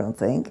Buddha, I don't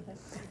think,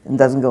 and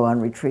doesn't go on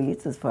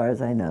retreats as far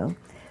as I know.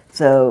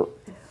 So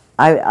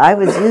I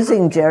was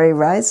using Jerry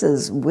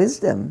Rice's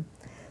wisdom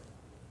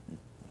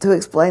to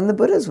explain the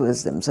Buddha's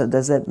wisdom. So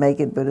does that make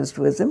it Buddhist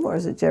wisdom, or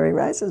is it Jerry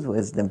Rice's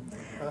wisdom?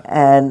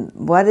 And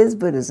what is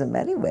Buddhism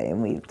anyway?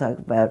 And we talk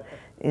about,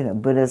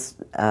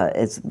 Buddhist.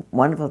 It's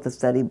wonderful to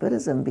study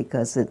Buddhism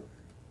because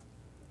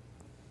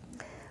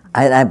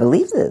I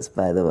believe this,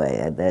 by the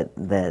way,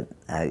 that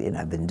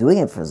I've been doing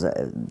it for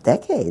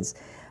decades.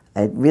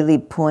 It really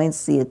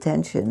points the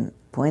attention,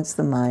 points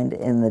the mind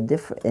in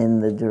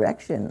the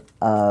direction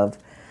of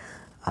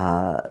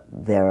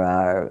there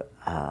are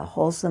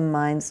wholesome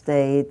mind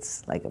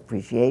states like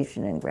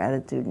appreciation and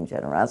gratitude and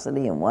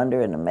generosity and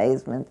wonder and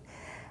amazement,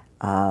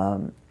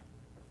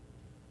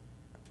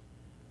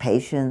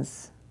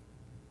 patience,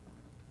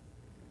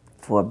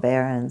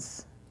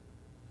 forbearance,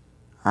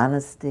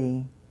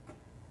 honesty,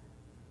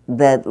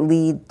 that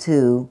lead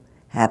to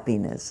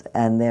happiness.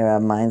 And there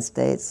are mind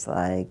states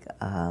like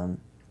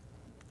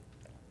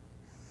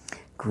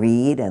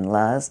greed and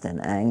lust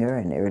and anger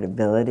and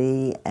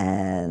irritability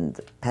and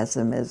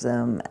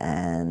pessimism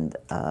and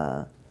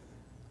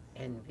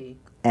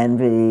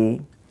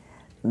envy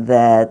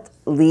that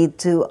lead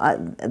to,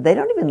 they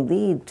don't even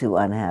lead to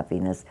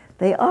unhappiness,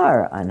 they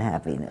are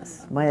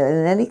unhappiness.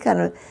 In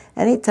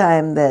any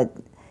time that,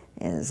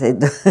 say,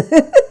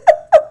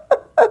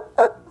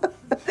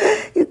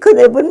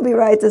 it wouldn't be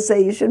right to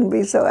say you shouldn't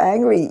be so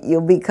angry.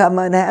 You'll become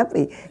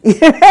unhappy.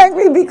 You're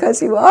angry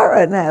because you are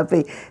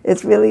unhappy.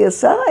 It's really a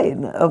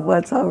sign of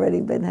what's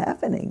already been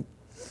happening.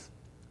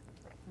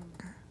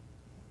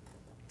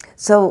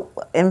 So,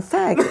 in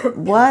fact,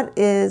 what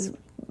is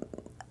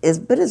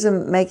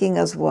Buddhism making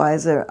us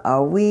wiser?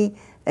 Are we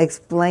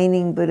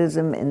explaining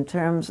Buddhism in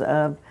terms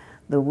of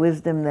the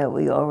wisdom that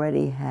we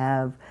already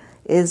have?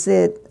 Is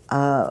it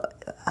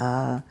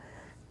a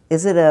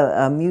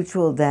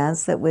mutual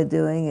dance that we're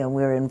doing and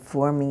we're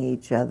informing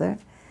each other?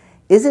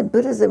 Is it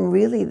Buddhism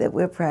really that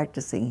we're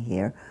practicing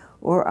here?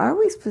 Or are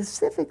we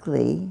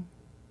specifically,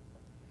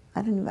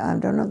 I don't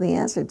know the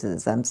answer to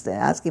this, I'm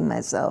asking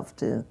myself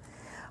too.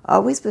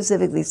 Are we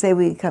specifically, say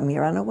we come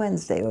here on a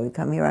Wednesday or we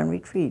come here on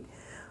retreat,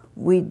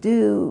 we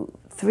do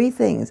 3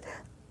 things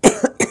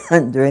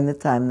during the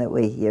time that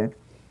we're here.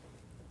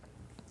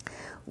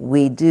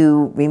 We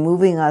do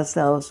removing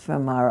ourselves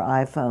from our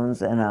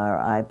iPhones and our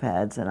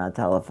iPads and our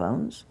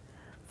telephones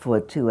for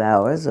 2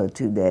 hours or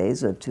 2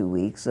 days or 2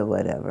 weeks or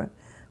whatever,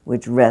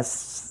 which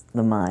rests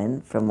the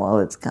mind from all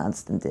its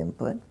constant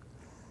input.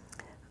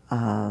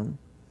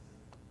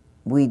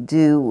 We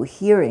do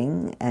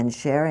hearing and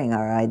sharing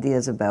our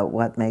ideas about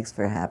what makes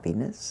for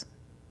happiness.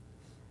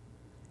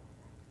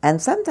 And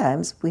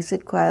sometimes we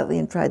sit quietly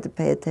and try to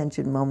pay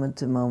attention moment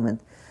to moment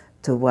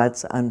to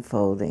what's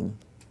unfolding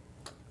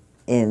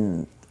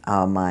in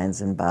our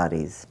minds and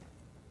bodies.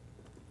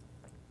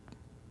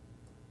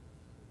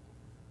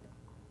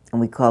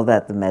 And we call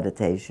that the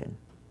meditation.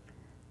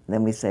 And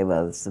then we say,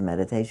 well, it's the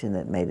meditation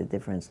that made a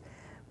difference.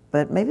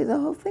 But maybe the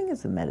whole thing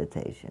is a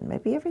meditation.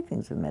 Maybe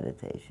everything's a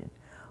meditation.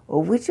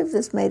 Or which of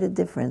this made a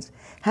difference?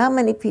 How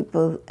many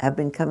people have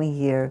been coming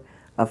here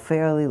a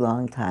fairly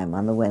long time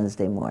on the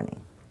Wednesday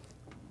morning?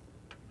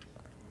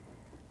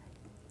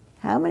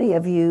 How many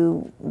of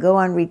you go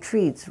on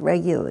retreats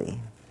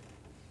regularly?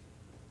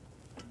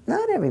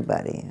 Not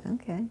everybody,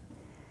 okay.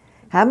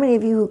 How many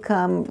of you who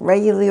come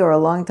regularly or a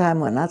long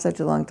time or not such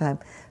a long time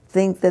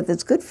think that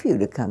it's good for you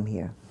to come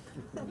here?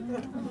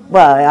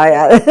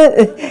 Well,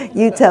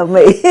 you tell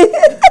me.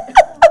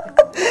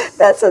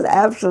 That's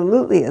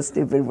absolutely a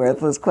stupid,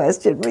 worthless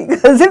question,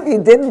 because if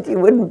you didn't, you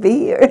wouldn't be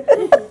here.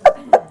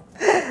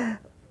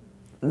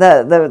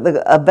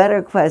 A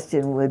better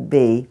question would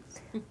be,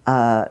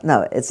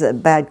 no, it's a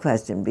bad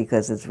question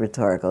because it's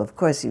rhetorical. Of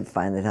course you'd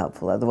find it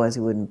helpful, otherwise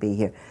you wouldn't be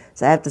here.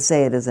 So I have to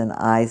say it as an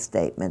I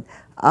statement.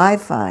 I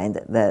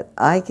find that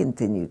I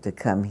continue to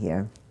come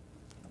here,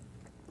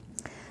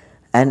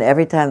 and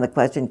every time the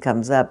question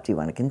comes up, do you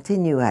want to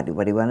continue? What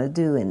do you want to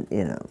do? And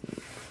do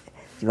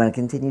you want to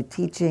continue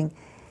teaching?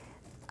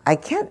 I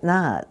can't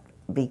not,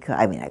 because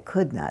I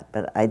could not,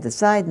 but I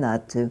decide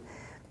not to,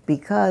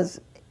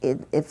 because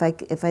if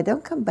I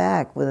don't come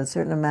back with a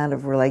certain amount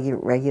of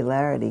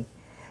regularity,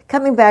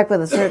 coming back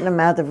with a certain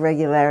amount of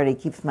regularity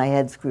keeps my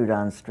head screwed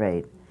on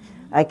straight.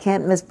 I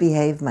can't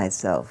misbehave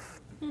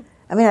myself.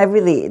 I mean, I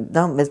really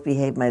don't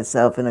misbehave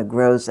myself in a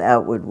gross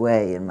outward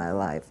way in my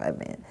life. I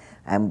mean,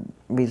 I'm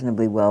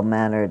reasonably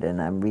well-mannered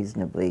and I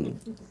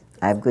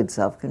have good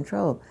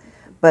self-control.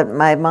 But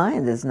my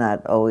mind is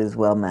not always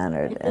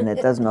well-mannered, and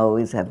it doesn't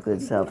always have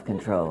good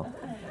self-control.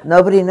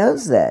 Nobody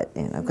knows that,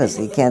 because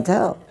you can't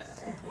tell.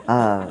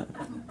 No,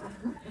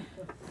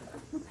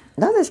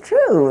 that's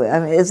true. I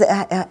mean,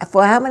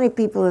 for how many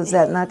people is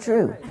that not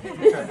true?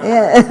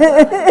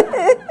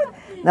 Yeah.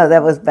 No,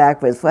 that was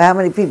backwards. For how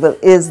many people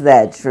is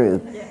that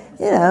true?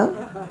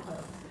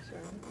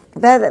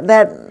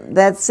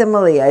 That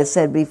simile I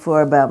said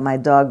before about my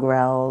dog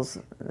growls,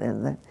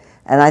 and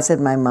I said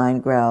my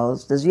mind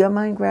growls. Does your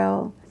mind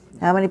growl?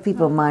 How many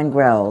people mind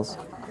growls?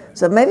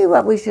 So maybe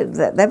what we should,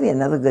 that'd be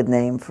another good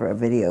name for a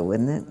video,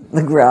 wouldn't it?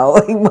 The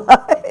growling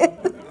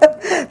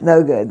mind.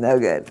 No good.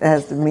 It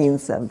has to mean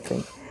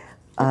something.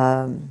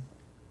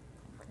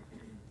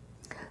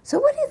 So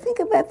what do you think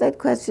about that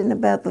question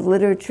about the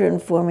literature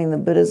informing the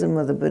Buddhism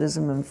or the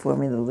Buddhism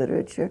informing the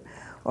literature?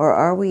 Or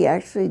are we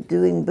actually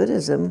doing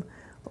Buddhism,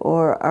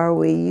 or are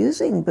we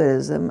using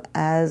Buddhism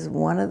as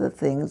one of the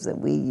things that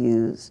we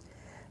use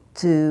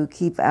to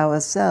keep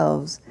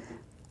ourselves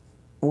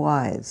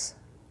wise?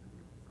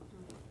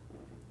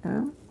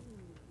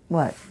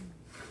 What?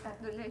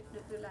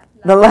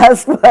 The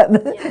last one,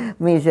 yeah.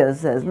 Mijo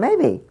says,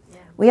 maybe. Yeah.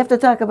 We have to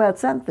talk about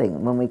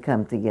something when we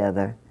come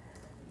together.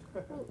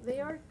 Well,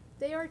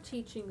 they are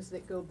teachings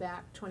that go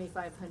back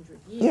 2,500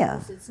 years.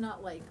 Yeah. It's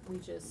not like we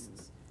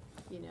just,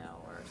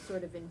 are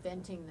sort of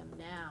inventing them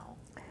now.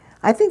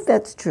 I think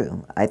that's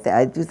true.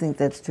 I do think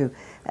that's true.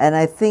 And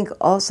I think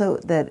also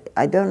that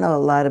I don't know a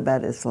lot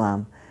about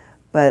Islam,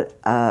 but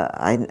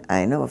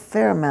I know a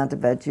fair amount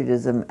about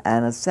Judaism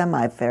and a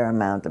semi-fair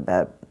amount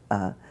about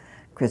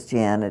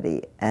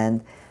Christianity.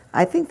 And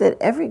I think that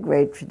every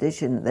great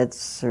tradition that's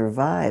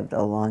survived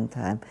a long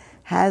time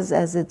has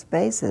as its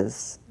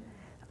basis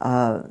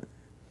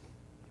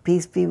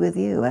peace be with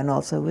you and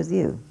also with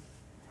you.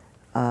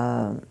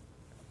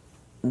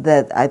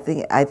 That I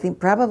think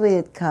probably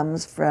it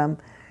comes from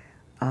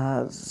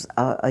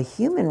a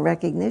human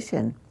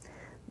recognition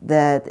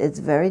that it's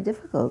very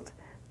difficult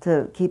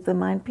to keep the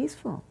mind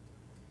peaceful.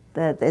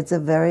 That it's a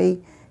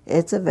very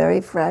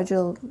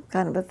fragile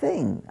kind of a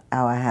thing,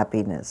 our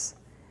happiness.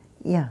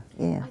 Yeah.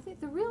 I think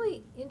the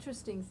really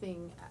interesting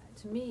thing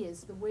to me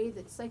is the way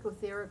that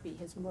psychotherapy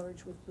has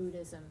merged with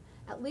Buddhism,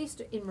 at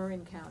least in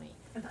Marin County.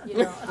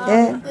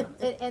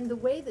 And the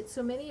way that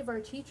so many of our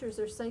teachers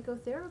are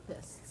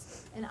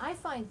psychotherapists, and I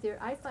find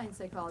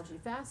psychology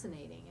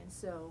fascinating, and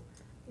so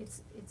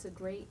it's a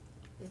great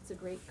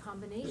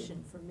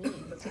combination for me.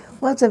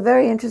 Well, it's a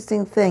very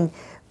interesting thing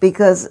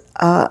because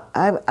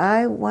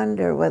I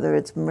wonder whether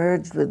it's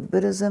merged with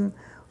Buddhism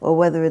or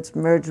whether it's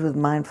merged with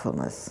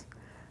mindfulness.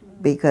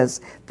 Because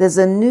there's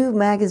a new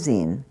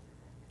magazine,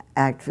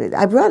 actually.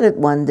 I brought it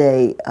one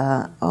day.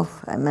 I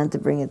meant to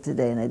bring it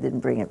today and I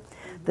didn't bring it.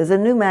 There's a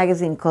new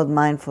magazine called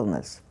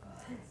Mindfulness.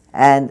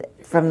 And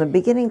from the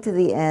beginning to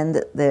the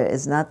end, there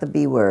is not the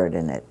B word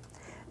in it.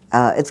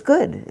 It's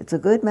good. It's a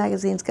good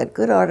magazine. It's got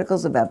good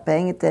articles about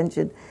paying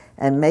attention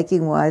and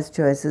making wise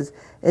choices.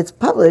 It's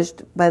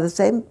published by the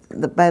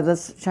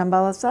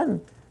Shambhala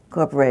Sun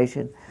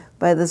Corporation,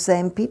 by the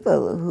same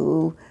people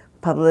who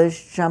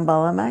published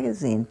Shambhala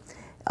magazine,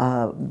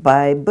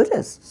 by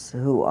Buddhists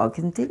who all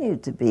continue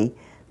to be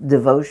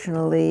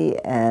devotionally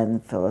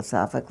and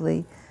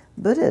philosophically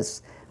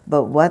Buddhists.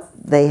 But what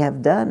they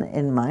have done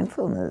in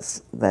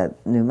Mindfulness,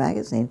 that new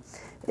magazine,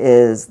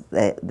 is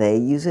they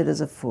use it as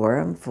a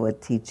forum for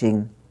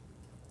teaching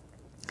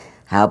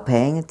how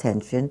paying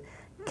attention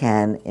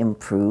can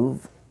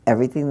improve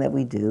everything that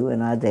we do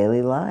in our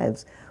daily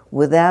lives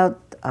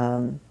without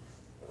a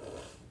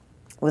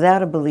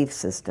belief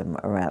system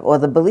around, or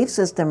the belief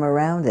system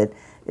around it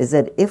is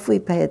that if we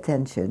pay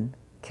attention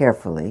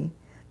carefully,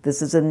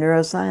 this is a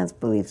neuroscience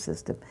belief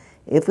system,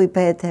 if we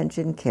pay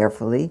attention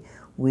carefully,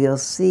 we'll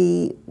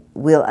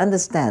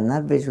understand,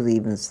 not visually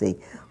even see,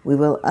 we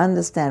will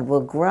understand,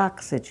 we'll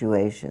grok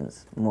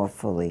situations more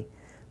fully.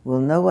 We'll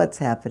know what's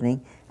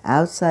happening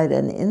outside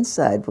and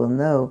inside. We'll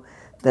know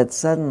that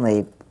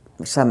suddenly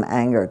some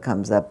anger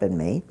comes up in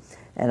me,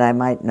 and I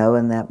might know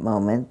in that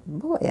moment,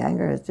 boy,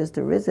 anger has just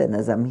arisen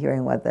as I'm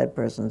hearing what that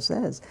person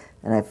says,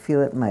 and I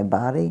feel it in my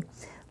body.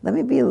 Let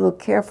me be a little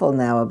careful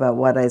now about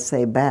what I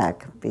say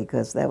back,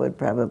 because that would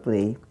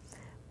probably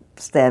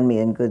stand me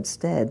in good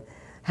stead.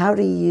 How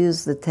to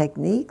use the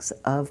techniques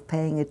of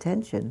paying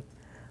attention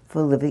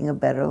for living a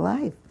better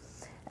life.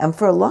 And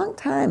for a long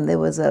time, there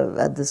was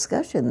a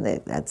discussion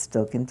that's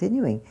still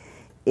continuing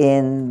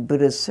in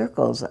Buddhist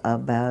circles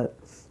about,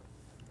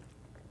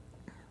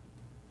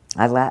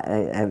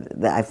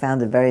 I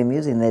found it very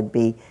amusing, there'd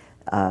be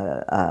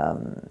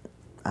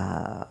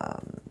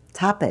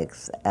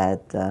topics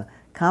at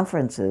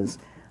conferences.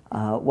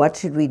 What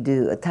should we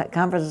do?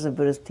 Conferences of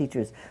Buddhist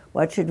teachers.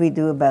 What should we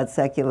do about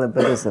secular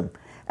Buddhism?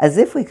 as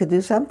if we could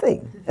do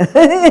something.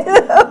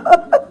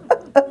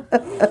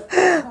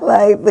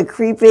 Like the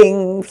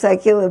creeping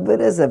secular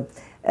Buddhism,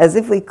 as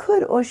if we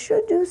could or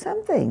should do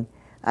something.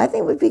 I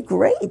think it would be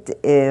great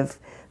if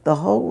the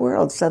whole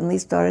world suddenly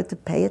started to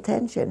pay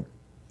attention.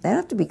 They don't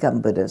have to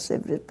become Buddhists, they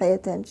just pay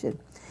attention.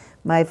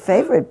 My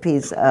favorite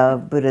piece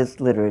of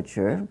Buddhist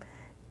literature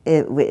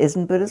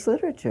isn't Buddhist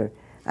literature.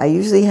 I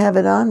usually have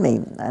it on me,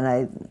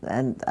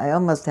 and I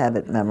almost have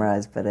it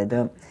memorized, but I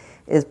don't.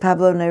 Is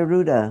Pablo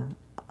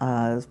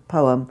Neruda's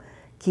poem,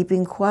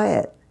 Keeping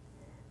Quiet,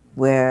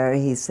 where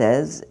he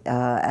says,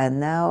 and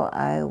now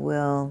I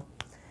will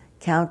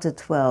count to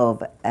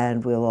 12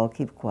 and we'll all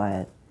keep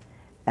quiet.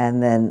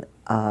 And then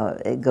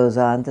it goes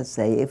on to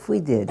say, if we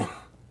did,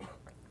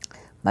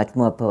 much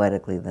more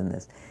poetically than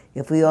this,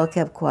 if we all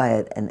kept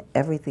quiet and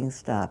everything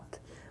stopped,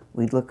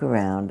 we'd look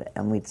around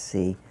and we'd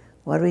see,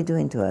 what are we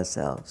doing to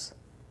ourselves?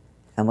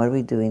 And what are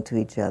we doing to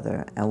each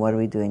other? And what are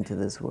we doing to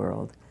this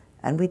world?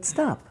 And we'd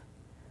stop.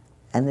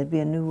 And there'd be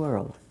a new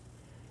world.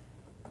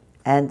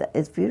 And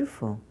it's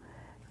beautiful.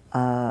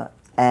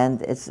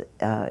 And it's,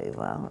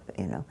 well,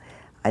 you know,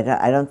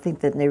 I don't think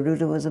that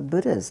Neruda was a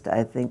Buddhist.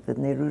 I think that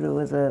Neruda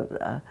was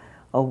a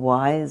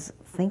wise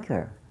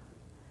thinker.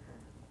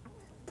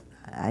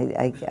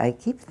 I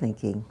keep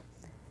thinking,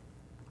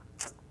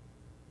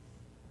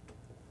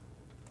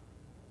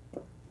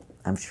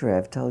 I'm sure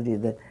I've told you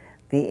that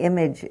the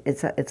image,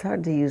 it's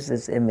hard to use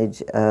this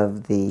image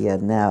of the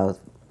now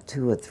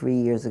 2 or 3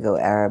 years ago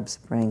Arab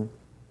Spring,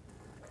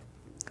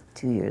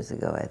 2 years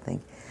ago I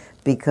think,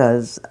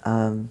 because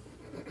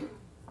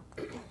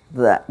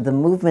the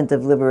movement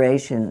of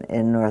liberation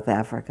in North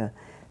Africa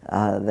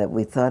that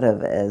we thought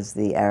of as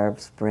the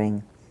Arab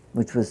Spring,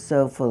 which was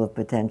so full of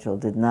potential,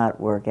 did not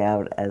work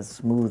out as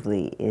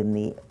smoothly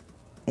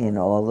in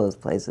all those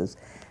places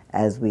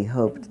as we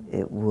hoped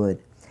it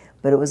would.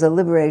 But it was a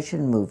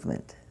liberation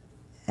movement,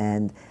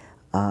 and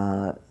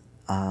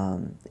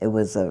it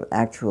was an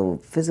actual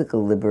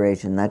physical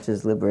liberation, not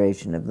just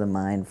liberation of the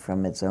mind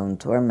from its own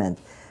torment,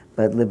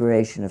 but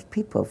liberation of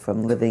people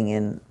from living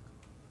in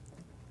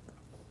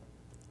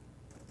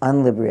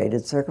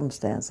unliberated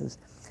circumstances.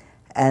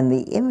 And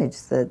the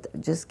image that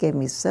just gave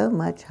me so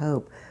much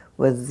hope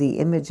was the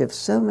image of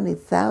so many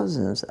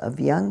thousands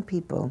of young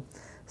people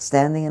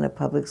standing in a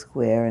public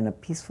square in a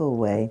peaceful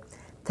way,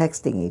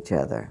 texting each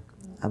other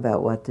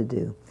about what to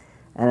do.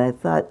 And I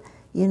thought,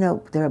 you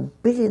know, there are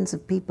billions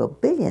of people,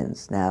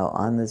 billions now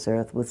on this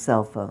earth with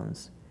cell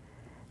phones.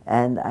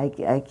 And I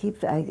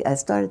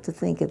started to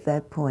think at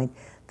that point,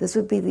 this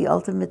would be the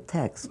ultimate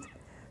text.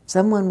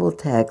 Someone will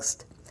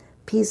text,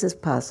 peace is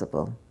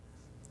possible,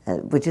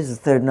 which is the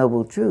third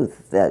noble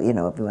truth. That, you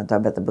know, if you want to talk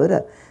about the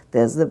Buddha,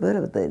 there's the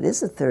Buddha, but it is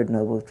the third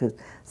noble truth.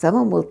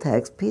 Someone will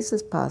text, peace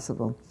is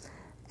possible,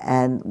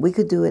 and we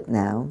could do it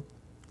now.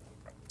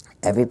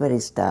 Everybody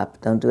stop,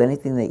 don't do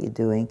anything that you're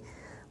doing.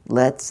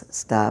 Let's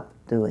stop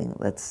doing,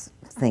 let's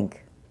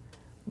think.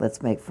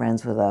 Let's make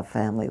friends with our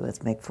family,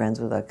 let's make friends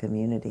with our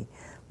community.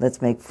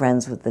 Let's make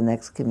friends with the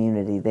next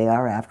community. They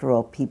are, after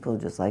all, people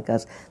just like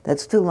us.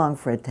 That's too long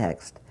for a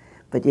text.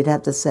 But you'd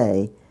have to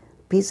say,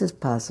 peace is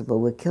possible,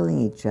 we're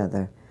killing each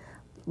other.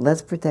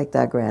 Let's protect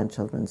our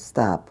grandchildren,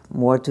 stop,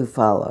 more to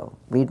follow.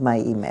 Read my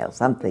email,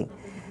 something.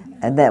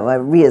 And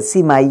then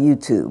see my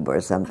YouTube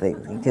or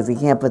something, because you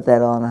can't put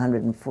that all in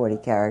 140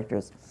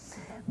 characters.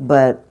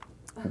 But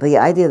the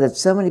idea that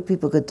so many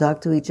people could talk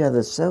to each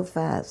other so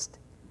fast,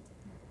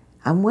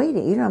 I'm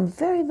waiting. You know, I'm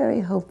very, very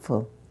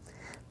hopeful.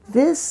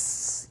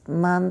 This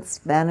month's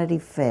Vanity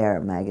Fair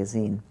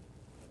magazine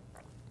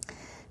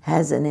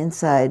has an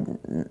inside,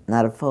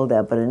 not a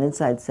fold-out, but an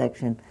inside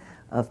section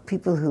of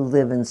people who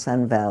live in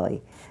Sun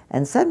Valley.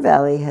 And Sun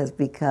Valley has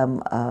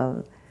become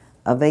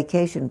a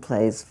vacation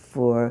place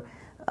for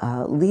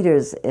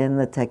leaders in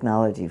the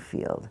technology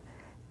field.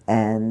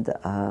 And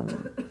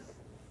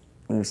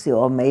you see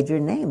all major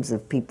names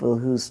of people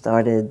who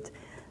started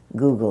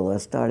Google or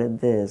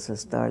started this or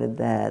started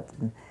that.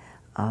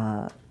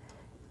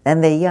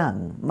 And they're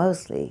young,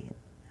 mostly.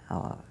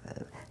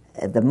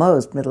 At the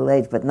most,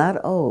 middle-aged, but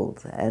not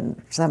old,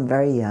 and some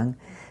very young.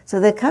 So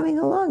they're coming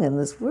along in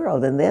this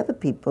world, and they're the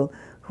people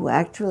who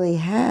actually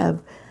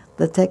have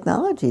the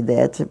technology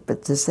there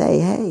to say,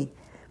 hey,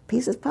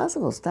 peace is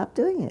possible, stop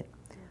doing it.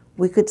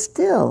 We could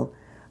still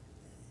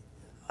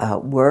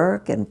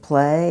work and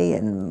play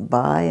and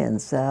buy and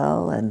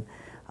sell and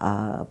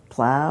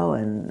plow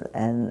and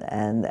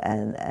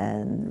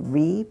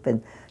reap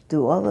and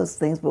do all those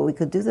things, but we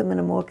could do them in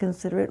a more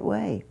considerate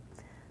way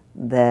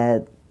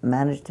that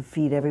managed to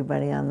feed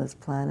everybody on this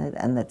planet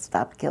and that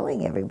stopped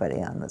killing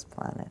everybody on this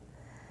planet.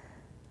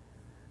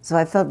 So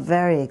I felt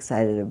very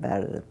excited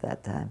about it at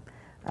that time.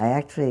 I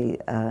actually,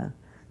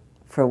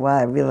 for a while,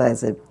 I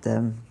realized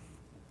that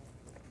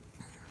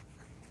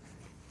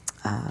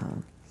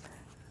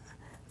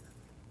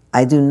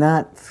I do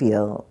not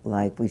feel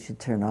like we should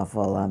turn off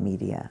all our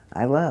media.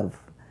 I love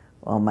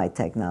all my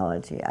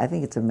technology. I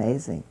think it's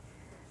amazing.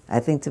 I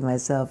think to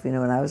myself, you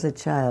know, when I was a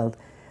child,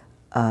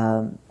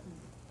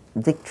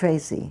 Dick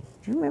Tracy.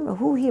 Do you remember?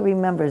 Who here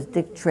remembers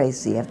Dick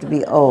Tracy? You have to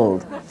be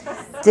old.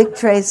 Dick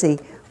Tracy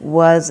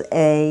was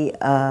a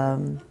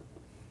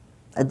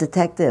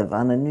detective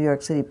on the New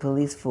York City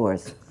police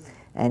force,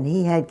 and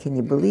he had, can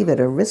you believe it,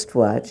 a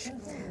wristwatch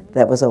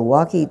that was a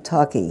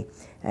walkie-talkie,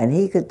 and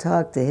he could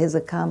talk to his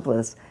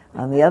accomplice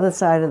on the other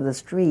side of the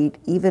street,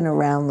 even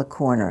around the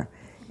corner.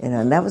 You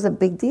know, and that was a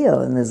big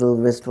deal in his little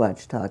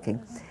wristwatch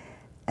talking.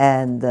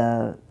 And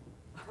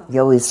you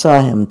always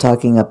saw him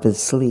talking up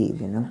his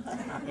sleeve, you know.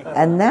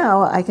 And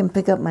now I can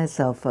pick up my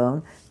cell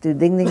phone, do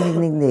ding, ding,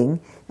 ding, ding, ding,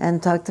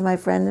 and talk to my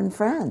friend in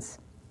France.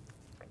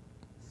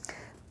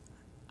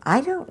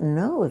 I don't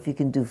know if you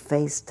can do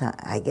FaceTime.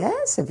 I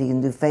guess if you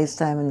can do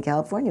FaceTime in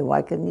California,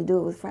 why couldn't you do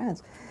it with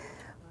France?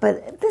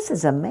 But this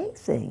is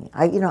amazing.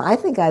 I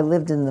think I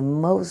lived in the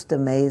most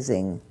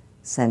amazing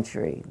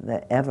century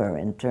ever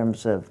in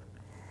terms of.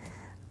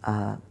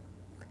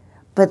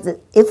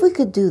 If we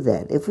could do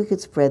that, if we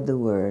could spread the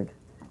word,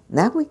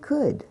 now we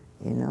could.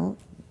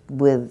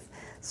 With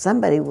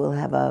somebody will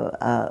have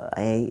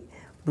a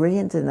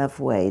brilliant enough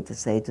way to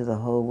say to the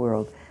whole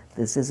world,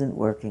 "This isn't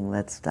working.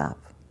 Let's stop.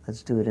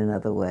 Let's do it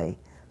another way,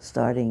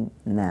 starting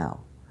now."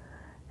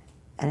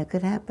 And it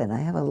could happen. I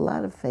have a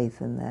lot of faith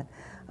in that.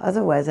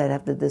 Otherwise, I'd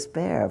have to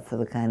despair for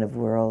the kind of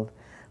world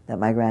that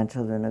my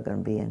grandchildren are going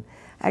to be in.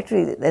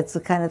 Actually, it's the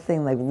kind of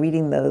thing like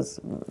reading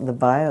the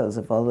bios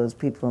of all those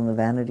people in the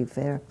Vanity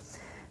Fair.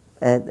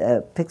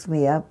 It picks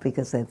me up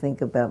because I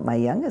think about my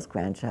youngest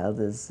grandchild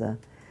is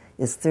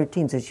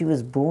 13, so she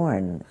was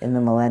born in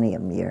the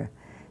millennium year.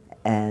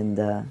 And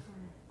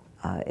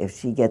if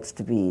she gets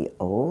to be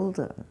old,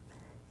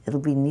 it'll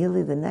be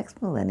nearly the next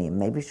millennium.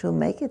 Maybe she'll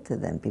make it to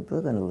then. People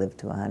are going to live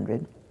to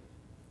 100.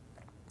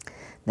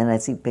 Then I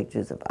see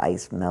pictures of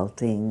ice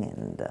melting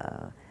and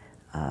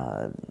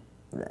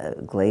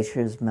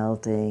glaciers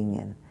melting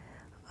and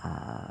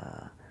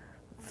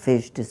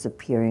fish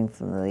disappearing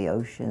from the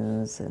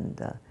oceans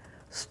and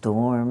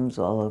storms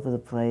all over the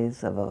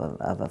place of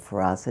a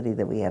ferocity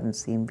that we haven't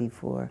seen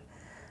before.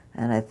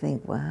 And I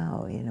think,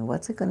 wow,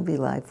 what's it going to be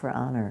like for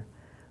Honor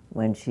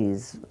when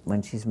she's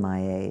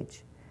my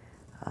age?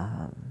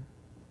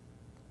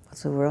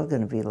 What's the world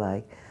going to be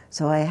like?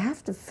 So I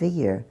have to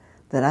figure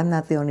that I'm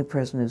not the only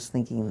person who's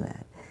thinking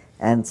that.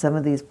 And some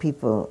of these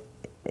people,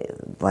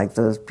 like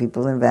those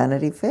people in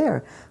Vanity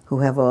Fair, who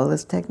have all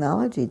this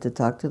technology to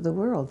talk to the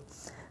world,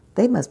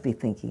 they must be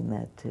thinking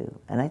that too.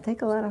 And I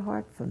take a lot of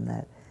heart from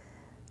that.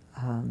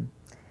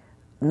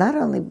 Not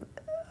only,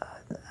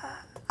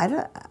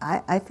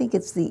 I think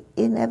it's the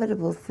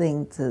inevitable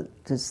thing to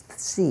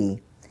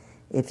see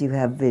if you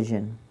have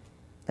vision,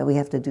 that we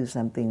have to do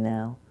something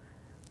now,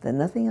 that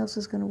nothing else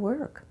is going to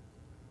work.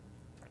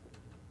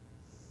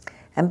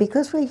 And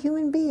because we're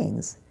human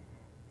beings,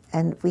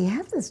 and we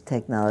have this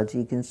technology,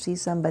 you can see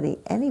somebody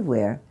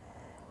anywhere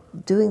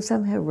doing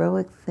some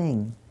heroic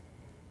thing.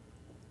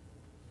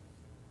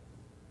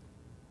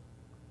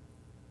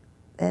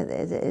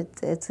 It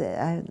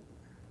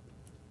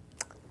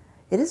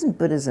isn't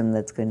Buddhism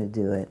that's going to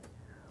do it.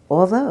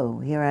 Although,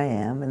 here I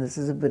am, and this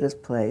is a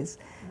Buddhist place,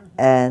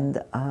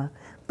 and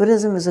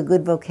Buddhism is a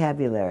good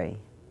vocabulary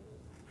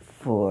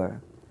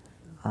for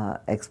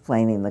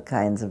explaining the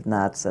kinds of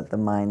knots that the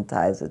mind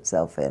ties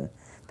itself in.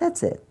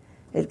 That's it.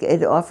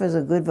 It offers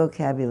a good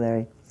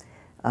vocabulary.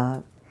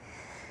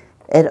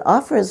 It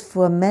offers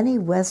for many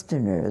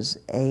Westerners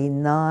a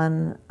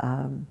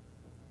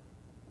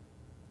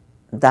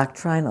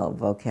non-doctrinal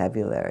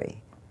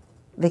vocabulary.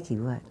 Vicki,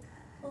 what?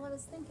 Well, I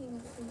was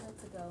thinking a few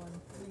minutes ago and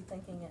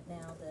rethinking it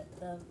now that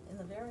in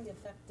the very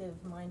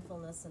effective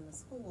mindfulness in the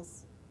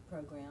schools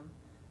program,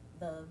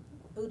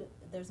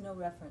 there's no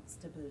reference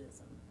to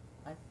Buddhism.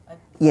 I've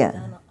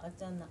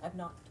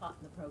not taught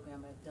in the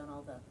program. I've done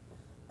all the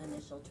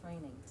initial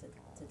training to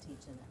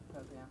teach in that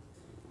program,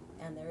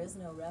 and there is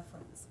no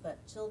reference.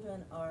 But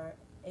children are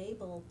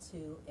able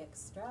to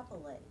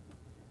extrapolate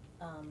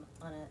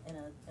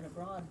in a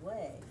broad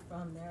way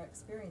from their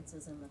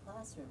experiences in the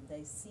classroom.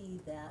 They see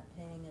that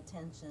paying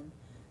attention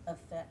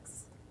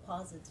affects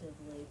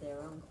positively their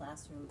own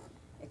classroom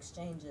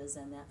exchanges,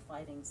 and that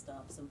fighting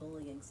stops and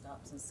bullying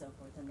stops and so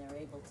forth, and they're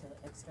able to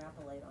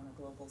extrapolate on a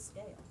global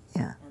scale.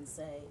 Yeah. And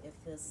say, if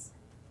this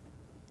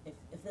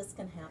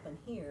can happen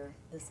here,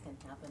 this can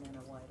happen in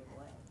a wider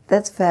way.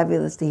 That's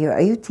fabulous to hear.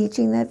 Are you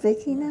teaching that,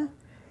 Vicki, now?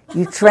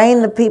 You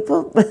train the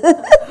people?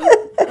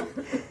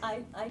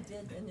 I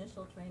did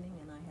initial training,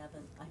 and I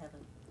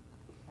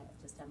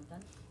just haven't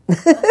done it.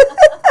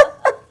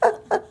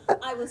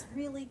 I was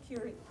really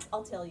curious.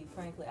 I'll tell you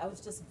frankly, I was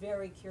just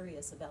very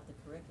curious about the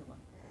curriculum.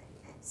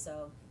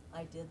 So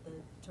I did the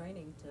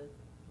training to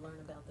learn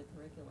about the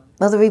curriculum.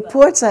 Well, the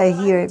reports I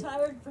hear... I'm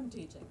retired from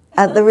teaching.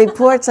 The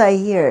reports I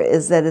hear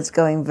is that it's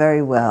going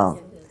very well.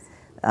 It is.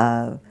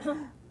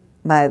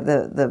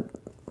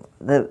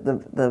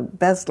 The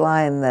best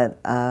line that...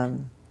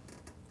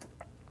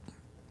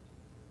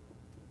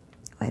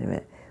 wait a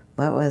minute.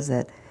 What was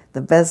it?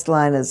 The best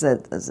line is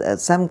that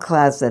some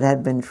class that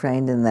had been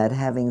trained in that,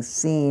 having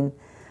seen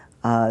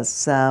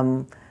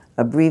some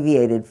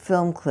abbreviated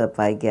film clip,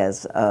 I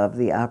guess, of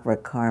the opera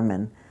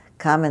Carmen,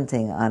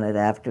 commenting on it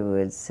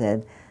afterwards,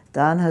 said,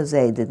 Don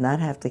Jose did not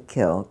have to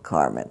kill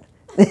Carmen.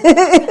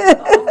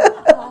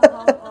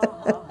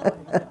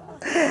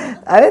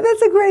 I mean,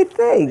 that's a great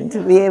thing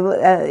to be able,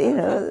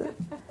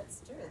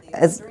 That's true,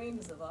 the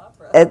extremes of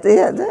opera.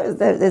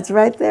 It's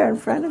right there in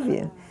front of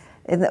you.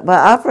 Well,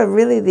 opera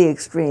really the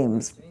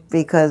extremes,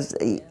 because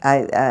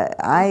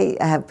I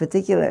have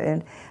particular,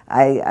 and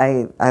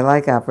I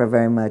like opera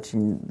very much,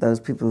 and those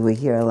people who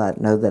hear a lot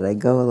know that I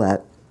go a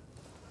lot.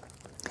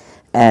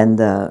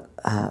 And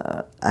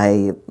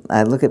I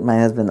look at my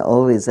husband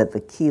always at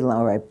the key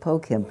line, or I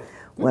poke him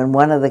when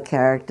one of the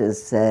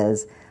characters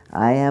says,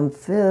 "I am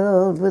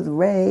filled with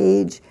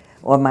rage,"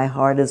 or "my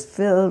heart is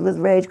filled with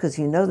rage," because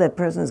you know that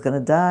person is going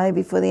to die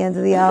before the end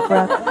of the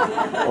opera.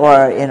 Or,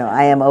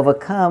 "I am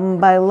overcome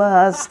by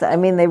lust." I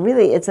mean,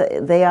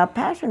 they are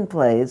passion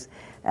plays,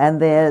 and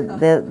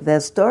they're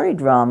story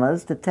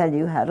dramas to tell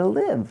you how to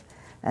live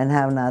and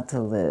how not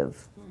to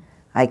live.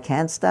 I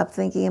can't stop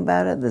thinking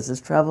about it. This is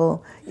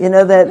trouble.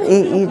 That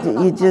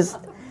you just,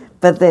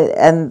 but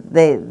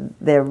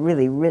they're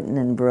really written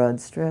in broad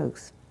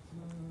strokes.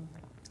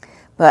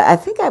 But I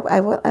think I'd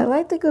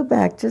like to go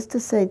back just to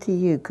say to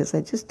you, because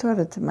I just taught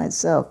it to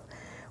myself,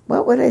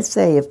 what would I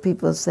say if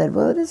people said,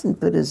 well, it isn't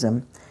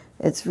Buddhism,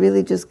 it's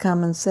really just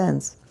common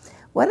sense?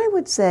 What I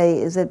would say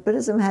is that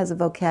Buddhism has a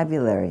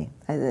vocabulary.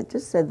 I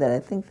just said that. I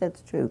think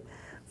that's true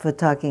for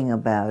talking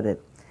about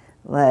it.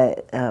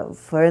 Like,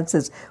 for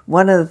instance,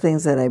 one of the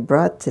things that I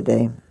brought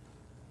today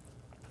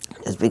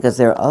is because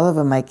they're all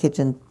over my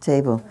kitchen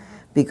table,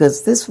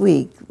 because this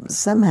week,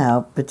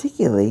 somehow,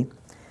 particularly,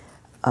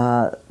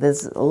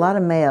 there's a lot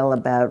of mail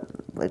about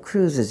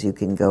cruises you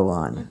can go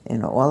on,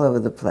 all over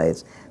the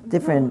place.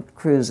 Different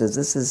cruises.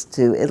 This is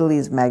to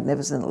Italy's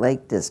magnificent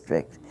Lake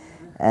District,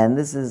 and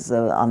this is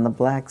on the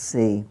Black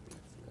Sea.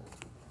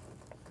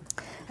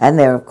 And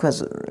there, of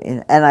course,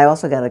 and I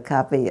also got a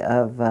copy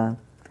of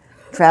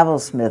Travel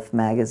Smith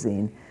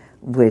magazine,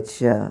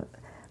 which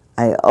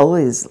I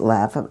always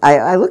laugh at.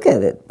 I look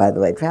at it, by the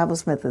way. Travel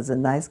Smith is a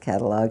nice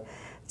catalog.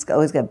 It's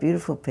always got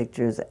beautiful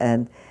pictures,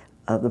 and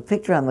the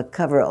picture on the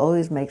cover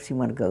always makes you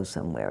want to go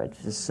somewhere.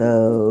 It's just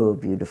so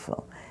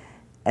beautiful.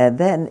 And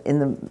then,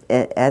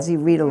 as you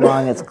read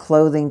along, it's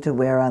clothing to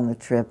wear on the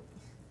trip.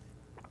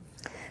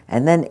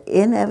 And then,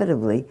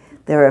 inevitably,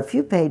 there are a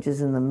few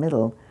pages in the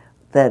middle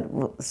that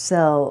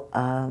sell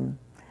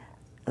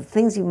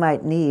things you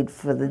might need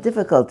for the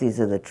difficulties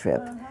of the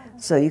trip.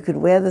 So you could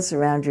wear this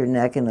around your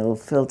neck and it'll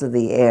filter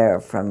the air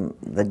from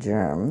the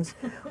germs.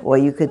 Or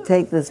you could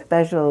take this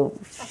special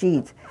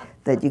sheet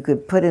that you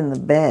could put in the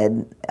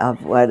bed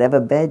of whatever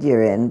bed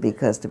you're in,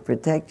 because to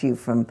protect you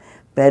from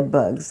bed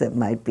bugs that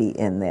might be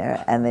in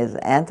there. And there's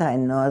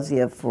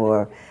anti-nausea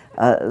for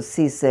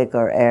seasick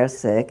or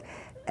airsick,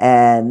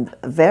 and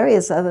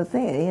various other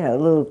things, a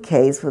little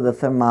case with a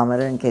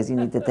thermometer in case you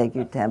need to take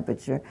your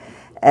temperature.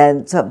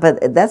 And so,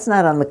 but that's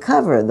not on the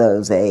cover,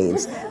 those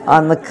aids.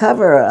 On the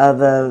cover of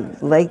the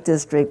Lake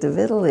District of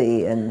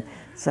Italy and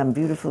some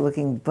beautiful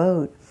looking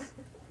boat.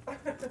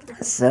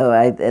 So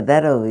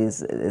that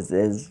always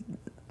is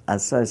a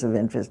source of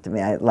interest to me.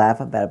 I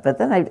laugh about it. But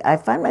then I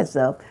find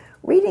myself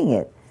reading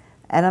it,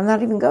 and I'm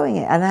not even going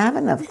in. And I have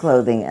enough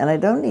clothing, and I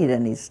don't need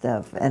any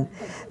stuff. And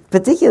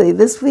particularly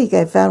this week,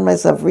 I found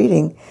myself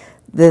reading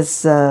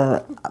this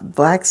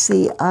Black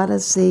Sea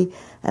Odyssey,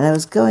 and I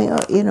was going,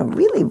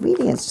 really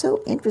reading it. It's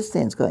so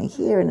interesting. It's going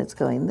here, and it's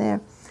going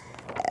there.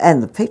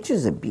 And the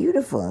pictures are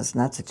beautiful. It's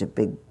not such a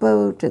big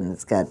boat, and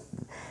it's got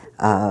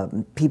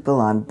people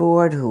on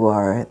board who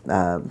are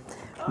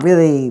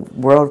really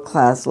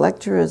world-class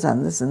lecturers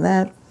on this and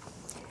that.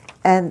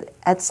 And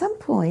at some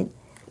point,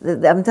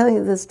 I'm telling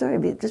you this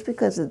story just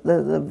because of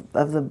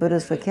the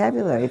Buddhist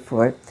vocabulary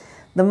for it.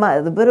 The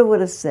Buddha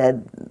would have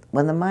said,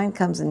 when the mind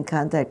comes in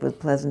contact with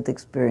pleasant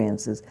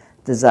experiences,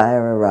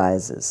 desire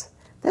arises.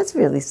 That's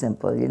really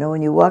simple.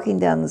 When you're walking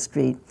down the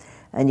street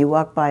and you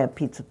walk by a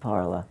pizza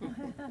parlor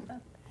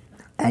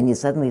and you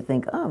suddenly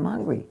think, oh, I'm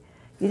hungry.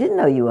 You didn't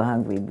know you were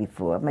hungry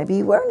before. Maybe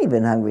you weren't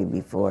even hungry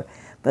before,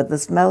 but the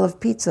smell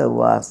of pizza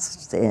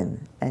wafts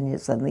in, and you're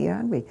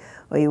hungry.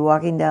 Or you're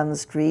walking down the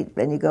street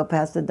and you go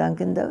past the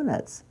Dunkin'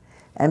 Donuts,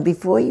 and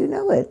before you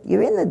know it,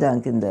 you're in the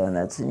Dunkin'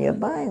 Donuts and you're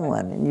buying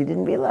one, and you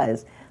didn't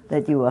realize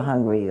that you were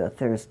hungry or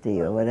thirsty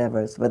or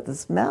whatever. But the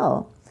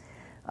smell,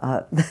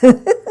 that's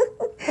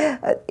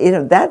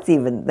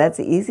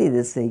easy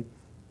to see.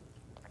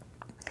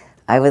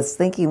 I was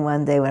thinking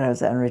one day when I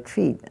was on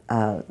retreat,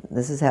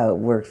 this is how it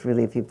works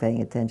really if you're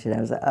paying attention. I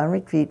was on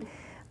retreat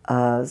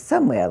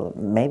somewhere,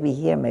 maybe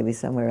here, maybe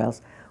somewhere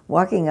else,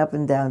 walking up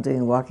and down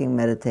doing walking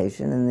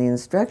meditation, and the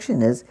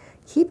instruction is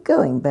keep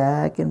going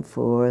back and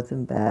forth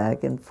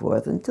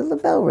until the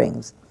bell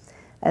rings.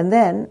 And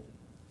then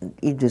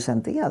you do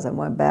something else. I'm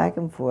going back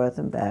and forth,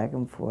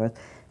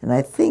 and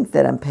I think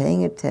that I'm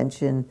paying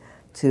attention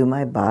to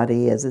my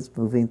body as it's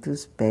moving through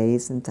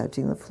space and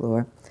touching the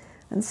floor.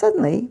 And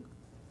suddenly,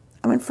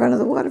 I'm in front of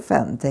the water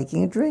fountain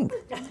taking a drink.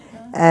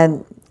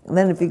 And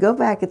then if you go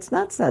back, it's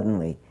not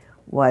suddenly.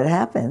 What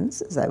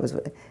happens is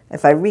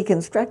if I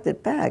reconstruct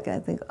it back, I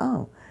think,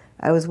 oh,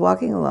 I was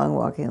walking along,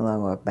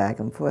 back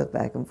and forth,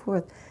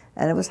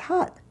 and it was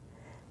hot.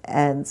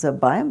 And so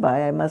by and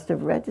by, I must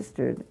have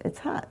registered, it's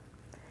hot.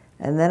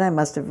 And then I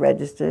must have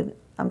registered,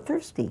 I'm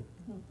thirsty.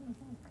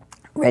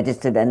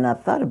 Registered and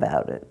not thought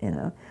about it, you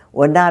know.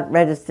 Or not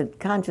registered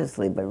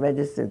consciously, but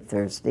registered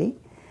thirsty.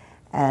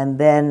 And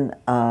then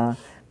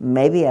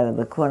maybe out of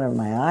the corner of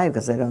my eye,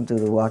 because I don't do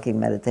the walking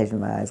meditation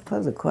with my eyes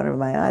closed, the corner of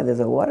my eye, there's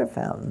a water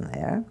fountain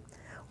there.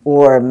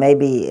 Or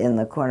maybe in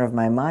the corner of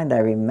my mind, I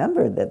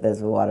remembered that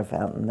there's a water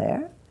fountain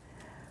there.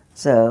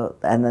 So,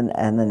 and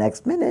the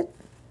next minute,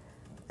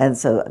 and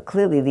so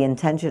clearly the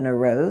intention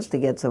arose to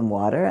get some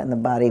water, and the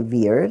body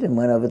veered and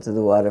went over to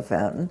the water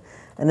fountain,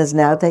 and is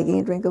now taking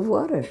a drink of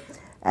water.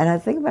 And I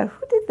think about,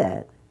 who did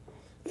that?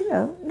 You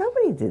know,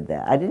 nobody did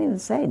that. I didn't even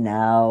say,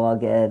 now I'll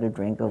get a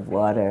drink of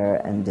water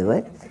and do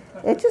it.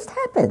 It just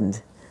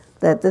happened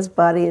that this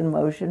body in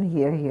motion,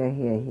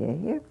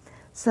 here,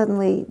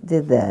 suddenly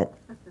did that.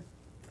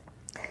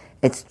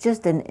 It's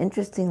just an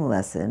interesting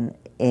lesson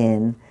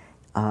in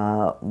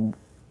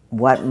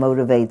what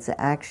motivates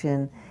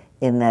action,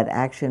 in that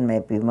action may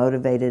be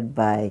motivated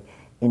by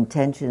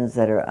intentions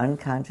that are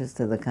unconscious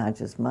to the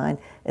conscious mind.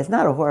 It's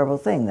not a horrible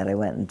thing that I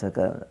went and took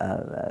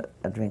a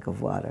drink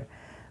of water.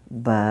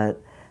 But,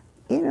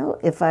 you know,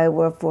 if I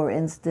were, for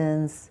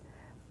instance,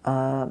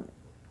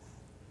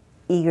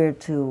 eager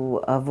to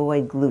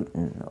avoid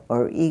gluten,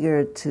 or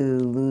eager to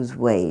lose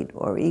weight,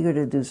 or eager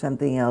to do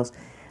something else,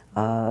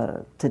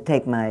 to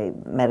take my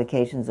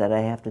medications that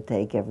I have to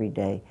take every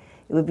day,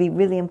 it would be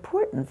really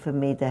important for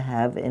me to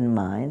have in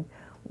mind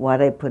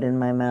what I put in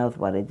my mouth,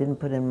 what I didn't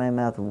put in my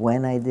mouth,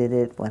 when I did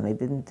it, when I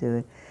didn't do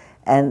it.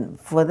 And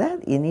for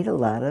that, you need a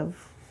lot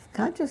of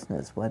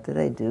consciousness. What did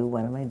I do?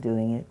 When am I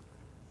doing it?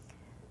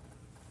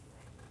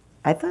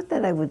 I thought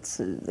that I would,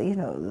 you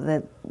know,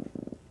 that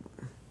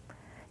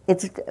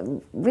it's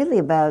really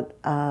about,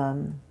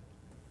 I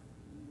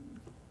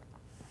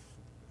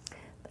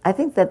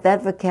think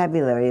that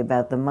vocabulary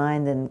about the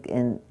mind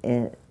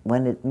and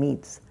when it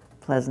meets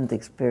pleasant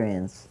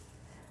experience,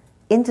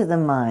 into the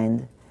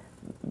mind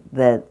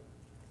that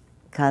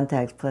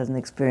contacts pleasant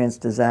experience,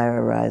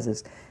 desire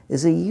arises,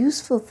 is a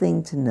useful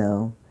thing to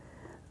know.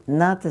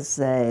 Not to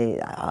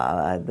say,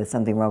 there's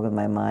something wrong with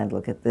my mind,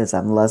 look at this,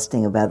 I'm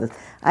lusting about this.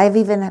 I've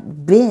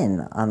even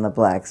been on the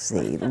Black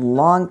Sea a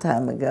long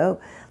time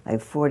ago,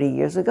 like 40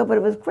 years ago, but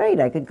it was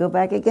great. I could go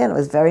back again. It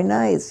was very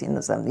nice, you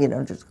know,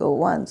 just go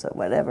once or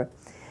whatever.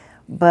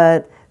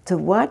 But to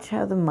watch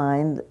how the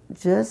mind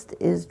just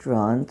is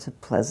drawn to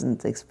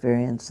pleasant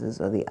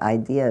experiences, or the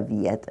idea of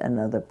yet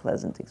another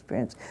pleasant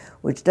experience,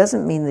 which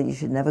doesn't mean that you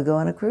should never go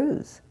on a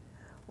cruise,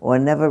 or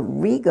never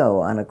re-go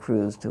on a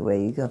cruise to where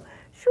you go.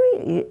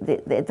 Sure,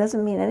 it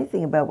doesn't mean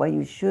anything about what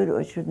you should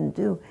or shouldn't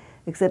do,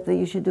 except that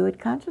you should do it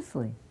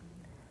consciously.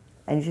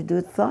 And you should do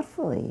it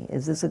thoughtfully.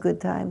 Is this a good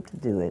time to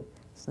do it?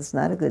 Is this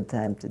not a good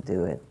time to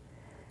do it?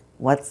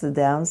 What's the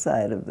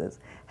downside of this?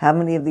 How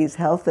many of these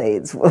health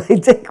aids will I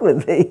take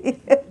with me?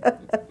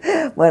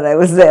 When I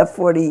was there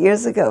 40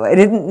 years ago, I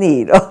didn't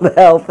need all the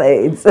health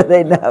aids that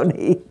I now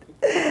need.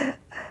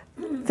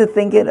 To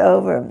think it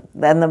over.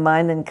 Then the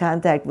mind in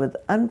contact with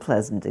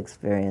unpleasant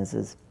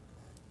experiences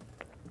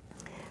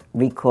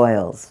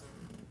recoils.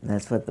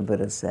 That's what the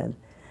Buddha said.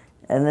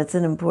 And that's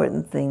an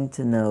important thing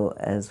to know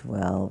as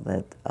well,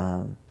 that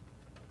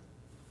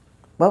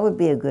what would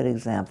be a good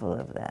example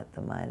of that,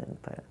 the mind in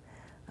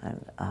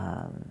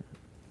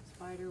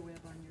Spider web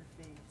on your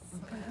face.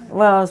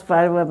 well,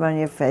 spider web on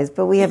your face,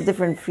 but we have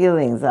different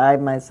feelings. I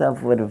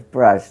myself would have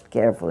brushed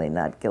carefully,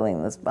 not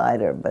killing the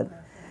spider, but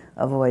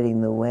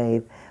avoiding the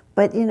wave.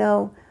 But you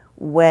know,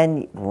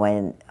 when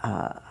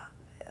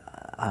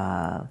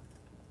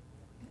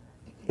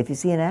if you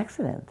see an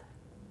accident,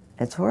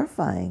 it's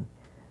horrifying.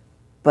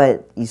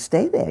 But you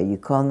stay there. You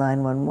call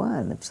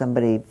 911. If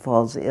somebody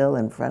falls ill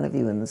in front of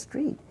you in the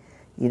street,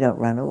 you don't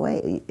run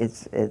away.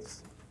 It's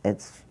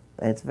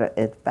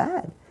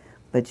bad.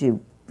 But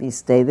you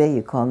stay there.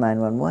 You call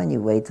 911.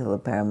 You wait till the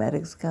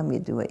paramedics come. You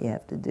do what you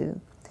have to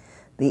do.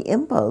 The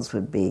impulse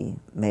would be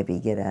maybe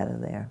get out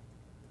of there.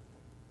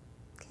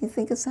 Can you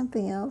think of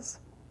something else?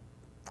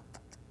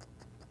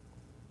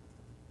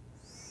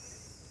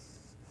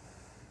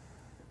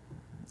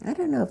 I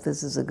don't know if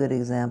this is a good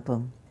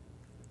example.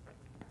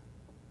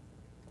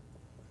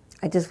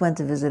 I just went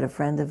to visit a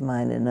friend of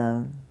mine in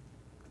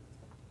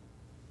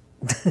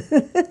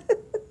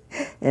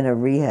a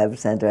rehab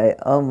center. I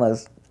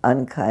almost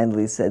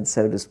unkindly said,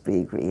 so to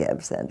speak,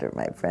 rehab center.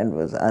 My friend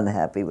was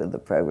unhappy with the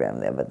program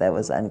there, but that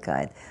was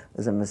unkind. It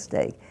was a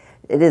mistake.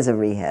 It is a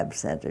rehab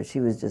center. She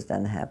was just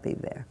unhappy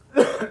there.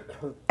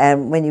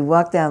 And when you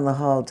walk down the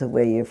hall to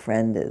where your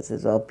friend is,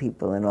 there's all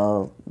people in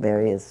all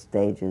various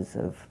stages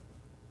of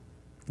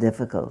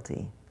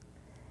difficulty.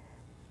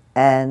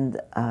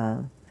 And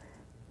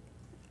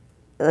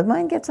the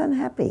mind gets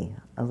unhappy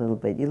a little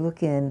bit. You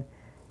look in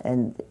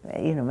and,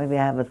 you know, maybe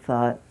I have a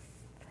thought.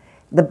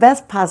 The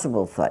best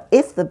possible thought,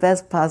 if the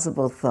best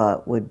possible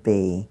thought would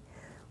be,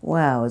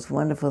 wow, it's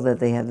wonderful that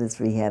they have this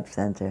rehab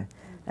center,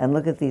 and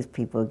look at these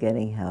people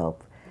getting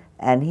help.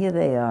 And here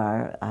they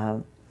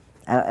are,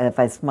 And if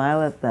I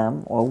smile at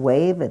them or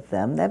wave at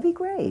them, that'd be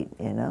great,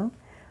 you know.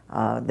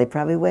 They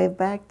probably wave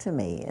back to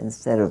me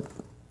instead of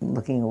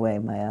looking away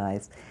in my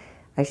eyes.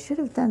 I should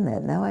have done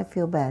that. Now I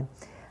feel bad.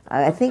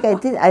 I think I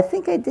did. I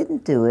think I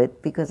didn't do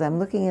it because I'm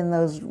looking in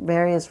those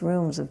various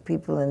rooms of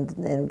people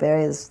in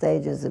various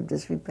stages of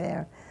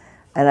disrepair,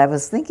 and I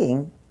was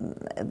thinking,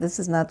 this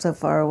is not so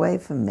far away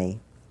from me.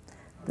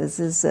 This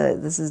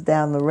is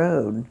down the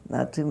road,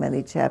 not too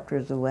many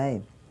chapters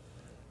away.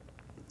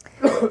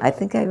 I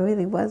think I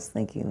really was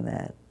thinking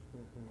that.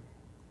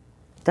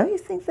 Don't you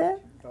think that?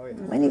 Oh, yeah.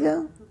 When you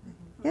go?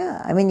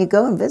 Yeah, I mean, you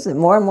go and visit.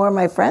 More and more of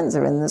my friends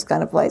are in this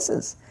kind of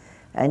places,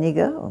 and you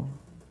go.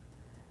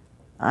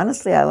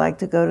 Honestly, I like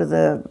to go to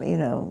the,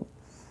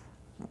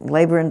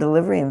 labor and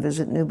delivery and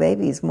visit new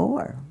babies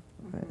more.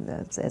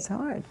 It's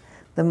hard.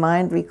 The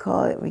mind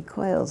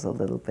recoils a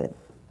little bit.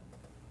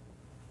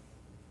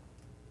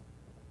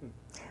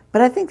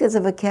 But I think there's a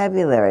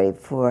vocabulary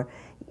for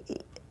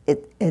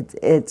it.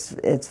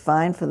 It's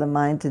fine for the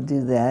mind to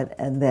do that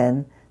and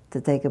then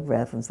to take a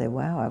breath and say,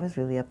 wow, I was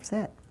really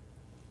upset.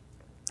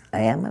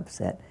 I am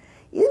upset.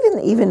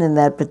 Even in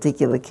that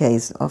particular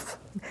case,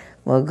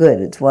 well, good,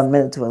 it's 1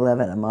 minute to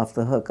 11, I'm off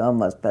the hook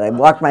almost, but I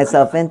walked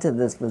myself into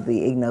this with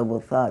the ignoble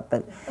thought.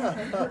 But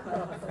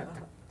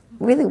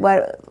really,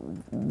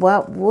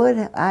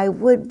 I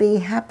would be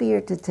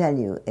happier to tell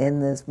you in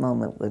this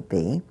moment would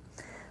be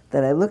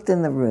that I looked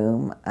in the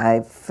room,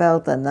 I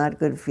felt a not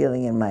good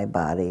feeling in my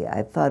body,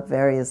 I thought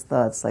various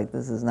thoughts like,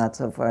 this is not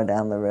so far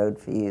down the road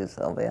for you,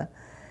 Sylvia,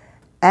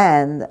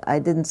 and I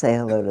didn't say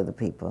hello to the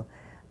people.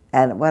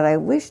 And what I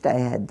wished I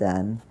had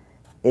done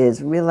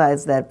is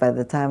realize that by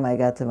the time I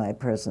got to my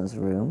person's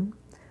room,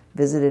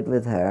 visited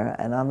with her,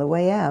 and on the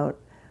way out,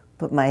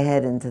 put my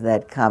head into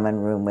that common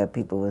room where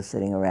people were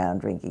sitting around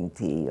drinking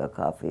tea or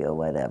coffee or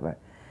whatever,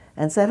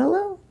 and said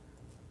hello,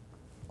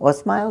 or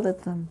smiled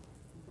at them.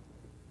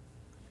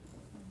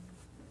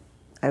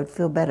 I would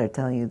feel better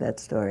telling you that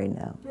story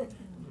now.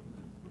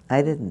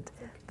 I didn't.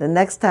 The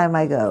next time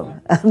I go,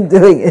 I'm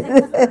doing it.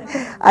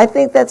 I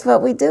think that's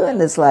what we do in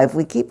this life.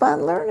 We keep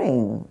on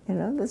learning.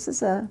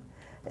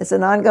 It's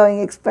an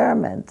ongoing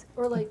experiment.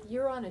 Or like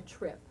you're on a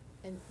trip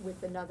and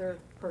with another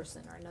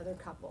person or another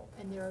couple,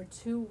 and there are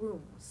 2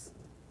 rooms,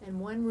 and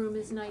one room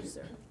is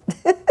nicer.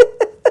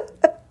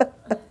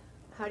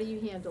 How do you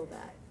handle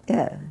that?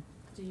 Yeah.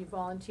 Do you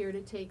volunteer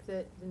to take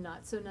the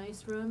not so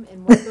nice room,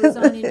 and what goes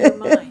on in your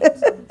mind?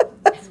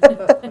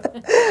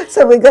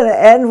 So we're going to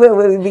end where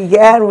we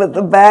began, with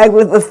the bag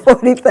with the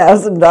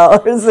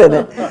 $40,000 in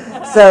it.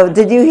 So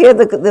did you hear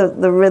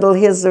the riddle?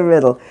 Here's the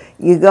riddle.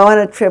 You go on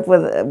a trip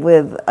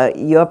with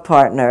your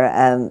partner,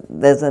 and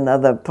there's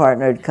another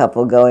partnered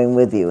couple going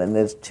with you, and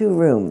there's 2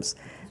 rooms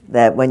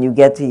that when you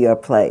get to your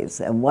place,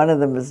 and one of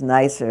them is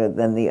nicer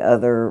than the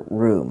other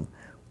room.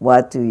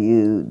 What do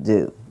you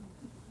do?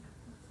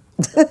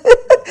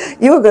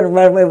 You were going to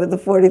run away with the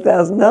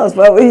 $40,000.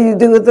 What will you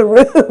do with the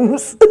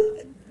rooms?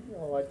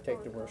 Well, I'd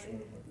take the worst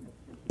room.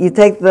 You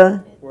take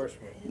the... Worst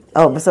room.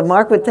 Oh, so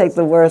Mark would take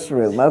the worst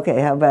room. Okay,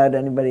 how about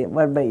anybody?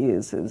 What about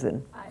you,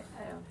 Susan? I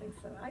don't think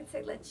so. I'd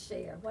say let's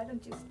share. Why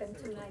don't you spend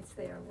 2 nights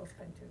there and we'll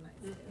spend 2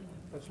 nights there.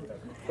 That's right.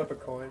 Flip a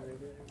coin,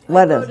 maybe.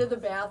 What Go is? to the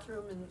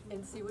bathroom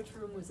and see which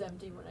room was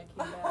empty when I came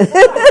back.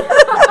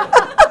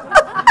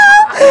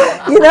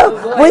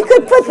 We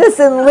could put this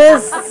in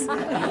lists.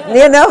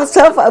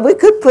 So far, we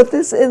could put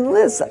this in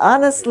lists,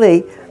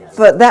 honestly.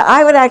 But that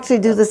I would actually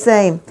do the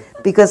same,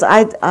 because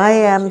I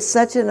am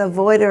such an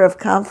avoider of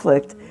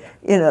conflict.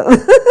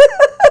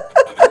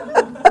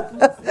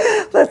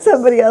 Let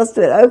somebody else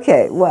do it.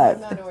 Okay, what?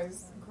 I'm not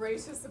always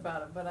gracious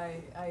about it, but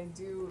I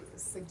do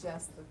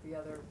suggest that the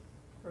other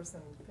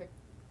person pick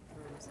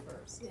rooms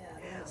first. Yeah.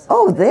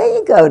 Oh, there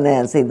you go,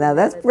 Nancy. Now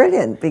that's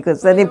brilliant,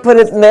 because then he put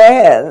it in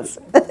their hands.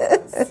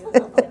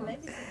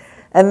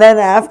 And then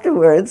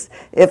afterwards,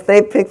 if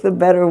they pick the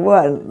better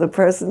one, the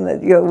person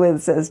that you're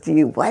with says to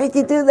you, why did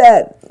you do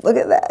that? Look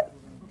at that.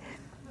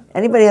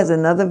 Anybody has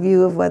another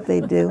view of what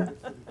they do?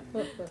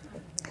 I'd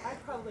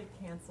probably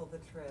cancel the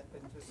trip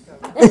and just go.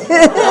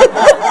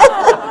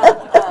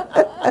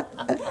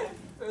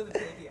 Throw the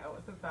baby out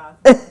with the bath.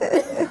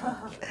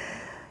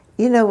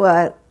 You know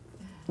what?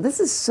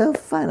 This is so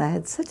fun. I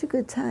had such a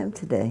good time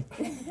today.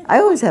 I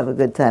always have a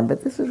good time,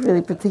 but this was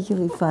really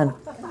particularly fun.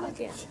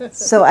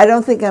 So I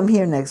don't think I'm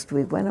here next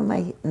week. When am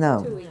I?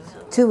 No. 2 weeks.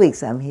 2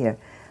 weeks I'm here.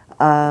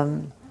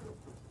 I'll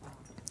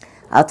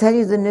tell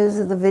you the news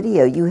of the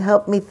video. You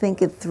helped me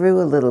think it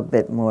through a little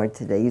bit more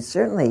today. You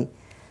certainly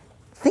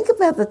think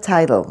about the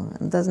title.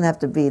 It doesn't have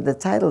to be, the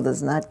title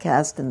does not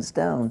cast in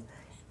stone.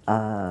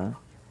 I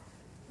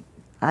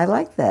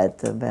like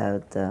that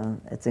about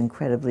it's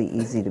incredibly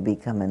easy to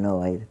become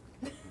annoyed.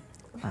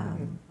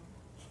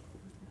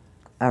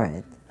 All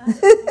right.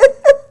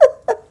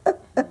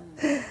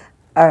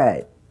 All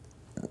right.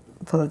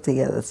 Pull it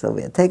together,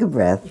 Sylvia. Take a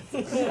breath.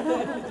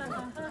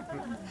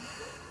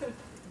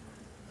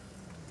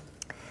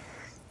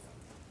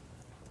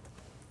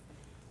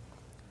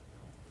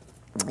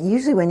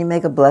 Usually when you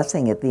make a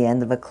blessing at the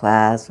end of a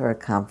class or a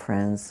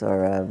conference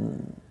or a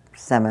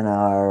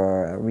seminar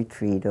or a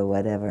retreat or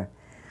whatever,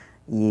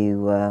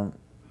 you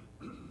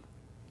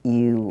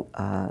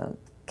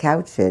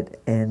couch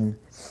it in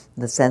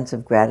the sense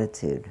of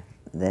gratitude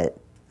that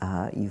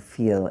you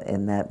feel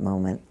in that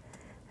moment,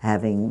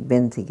 having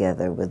been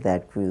together with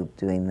that group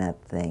doing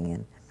that thing.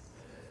 And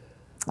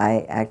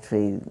I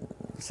actually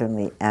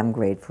certainly am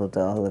grateful to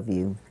all of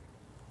you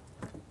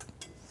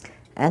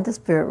and to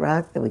Spirit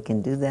Rock that we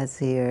can do this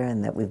here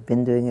and that we've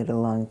been doing it a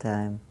long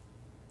time.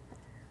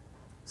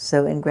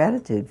 So in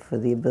gratitude for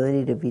the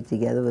ability to be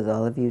together with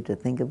all of you, to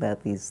think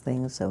about these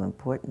things so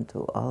important to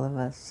all of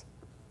us,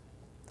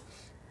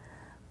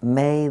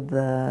 may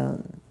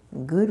the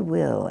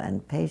goodwill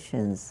and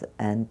patience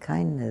and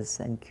kindness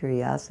and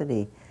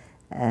curiosity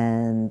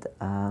and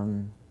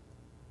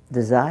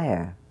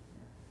desire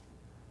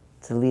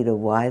to lead a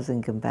wise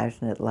and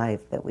compassionate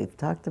life that we've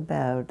talked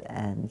about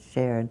and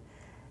shared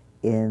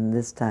in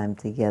this time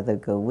together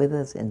go with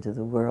us into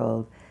the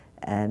world,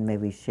 and may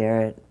we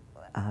share it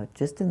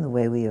just in the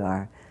way we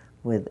are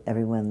with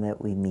everyone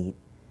that we meet.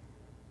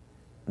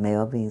 May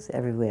all beings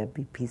everywhere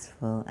be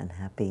peaceful and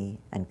happy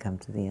and come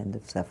to the end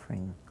of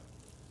suffering.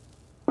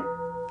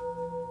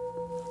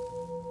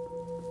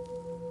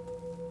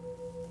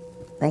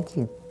 Thank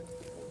you.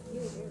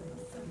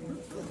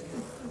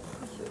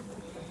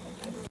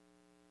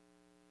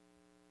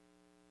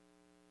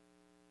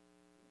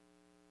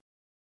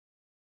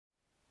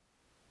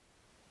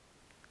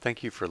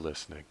 Thank you for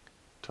listening.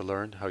 To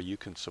learn how you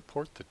can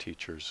support the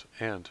teachers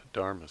and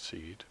Dharma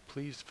Seed,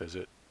 please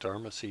visit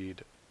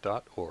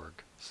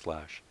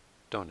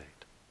dharmaseed.org/donate.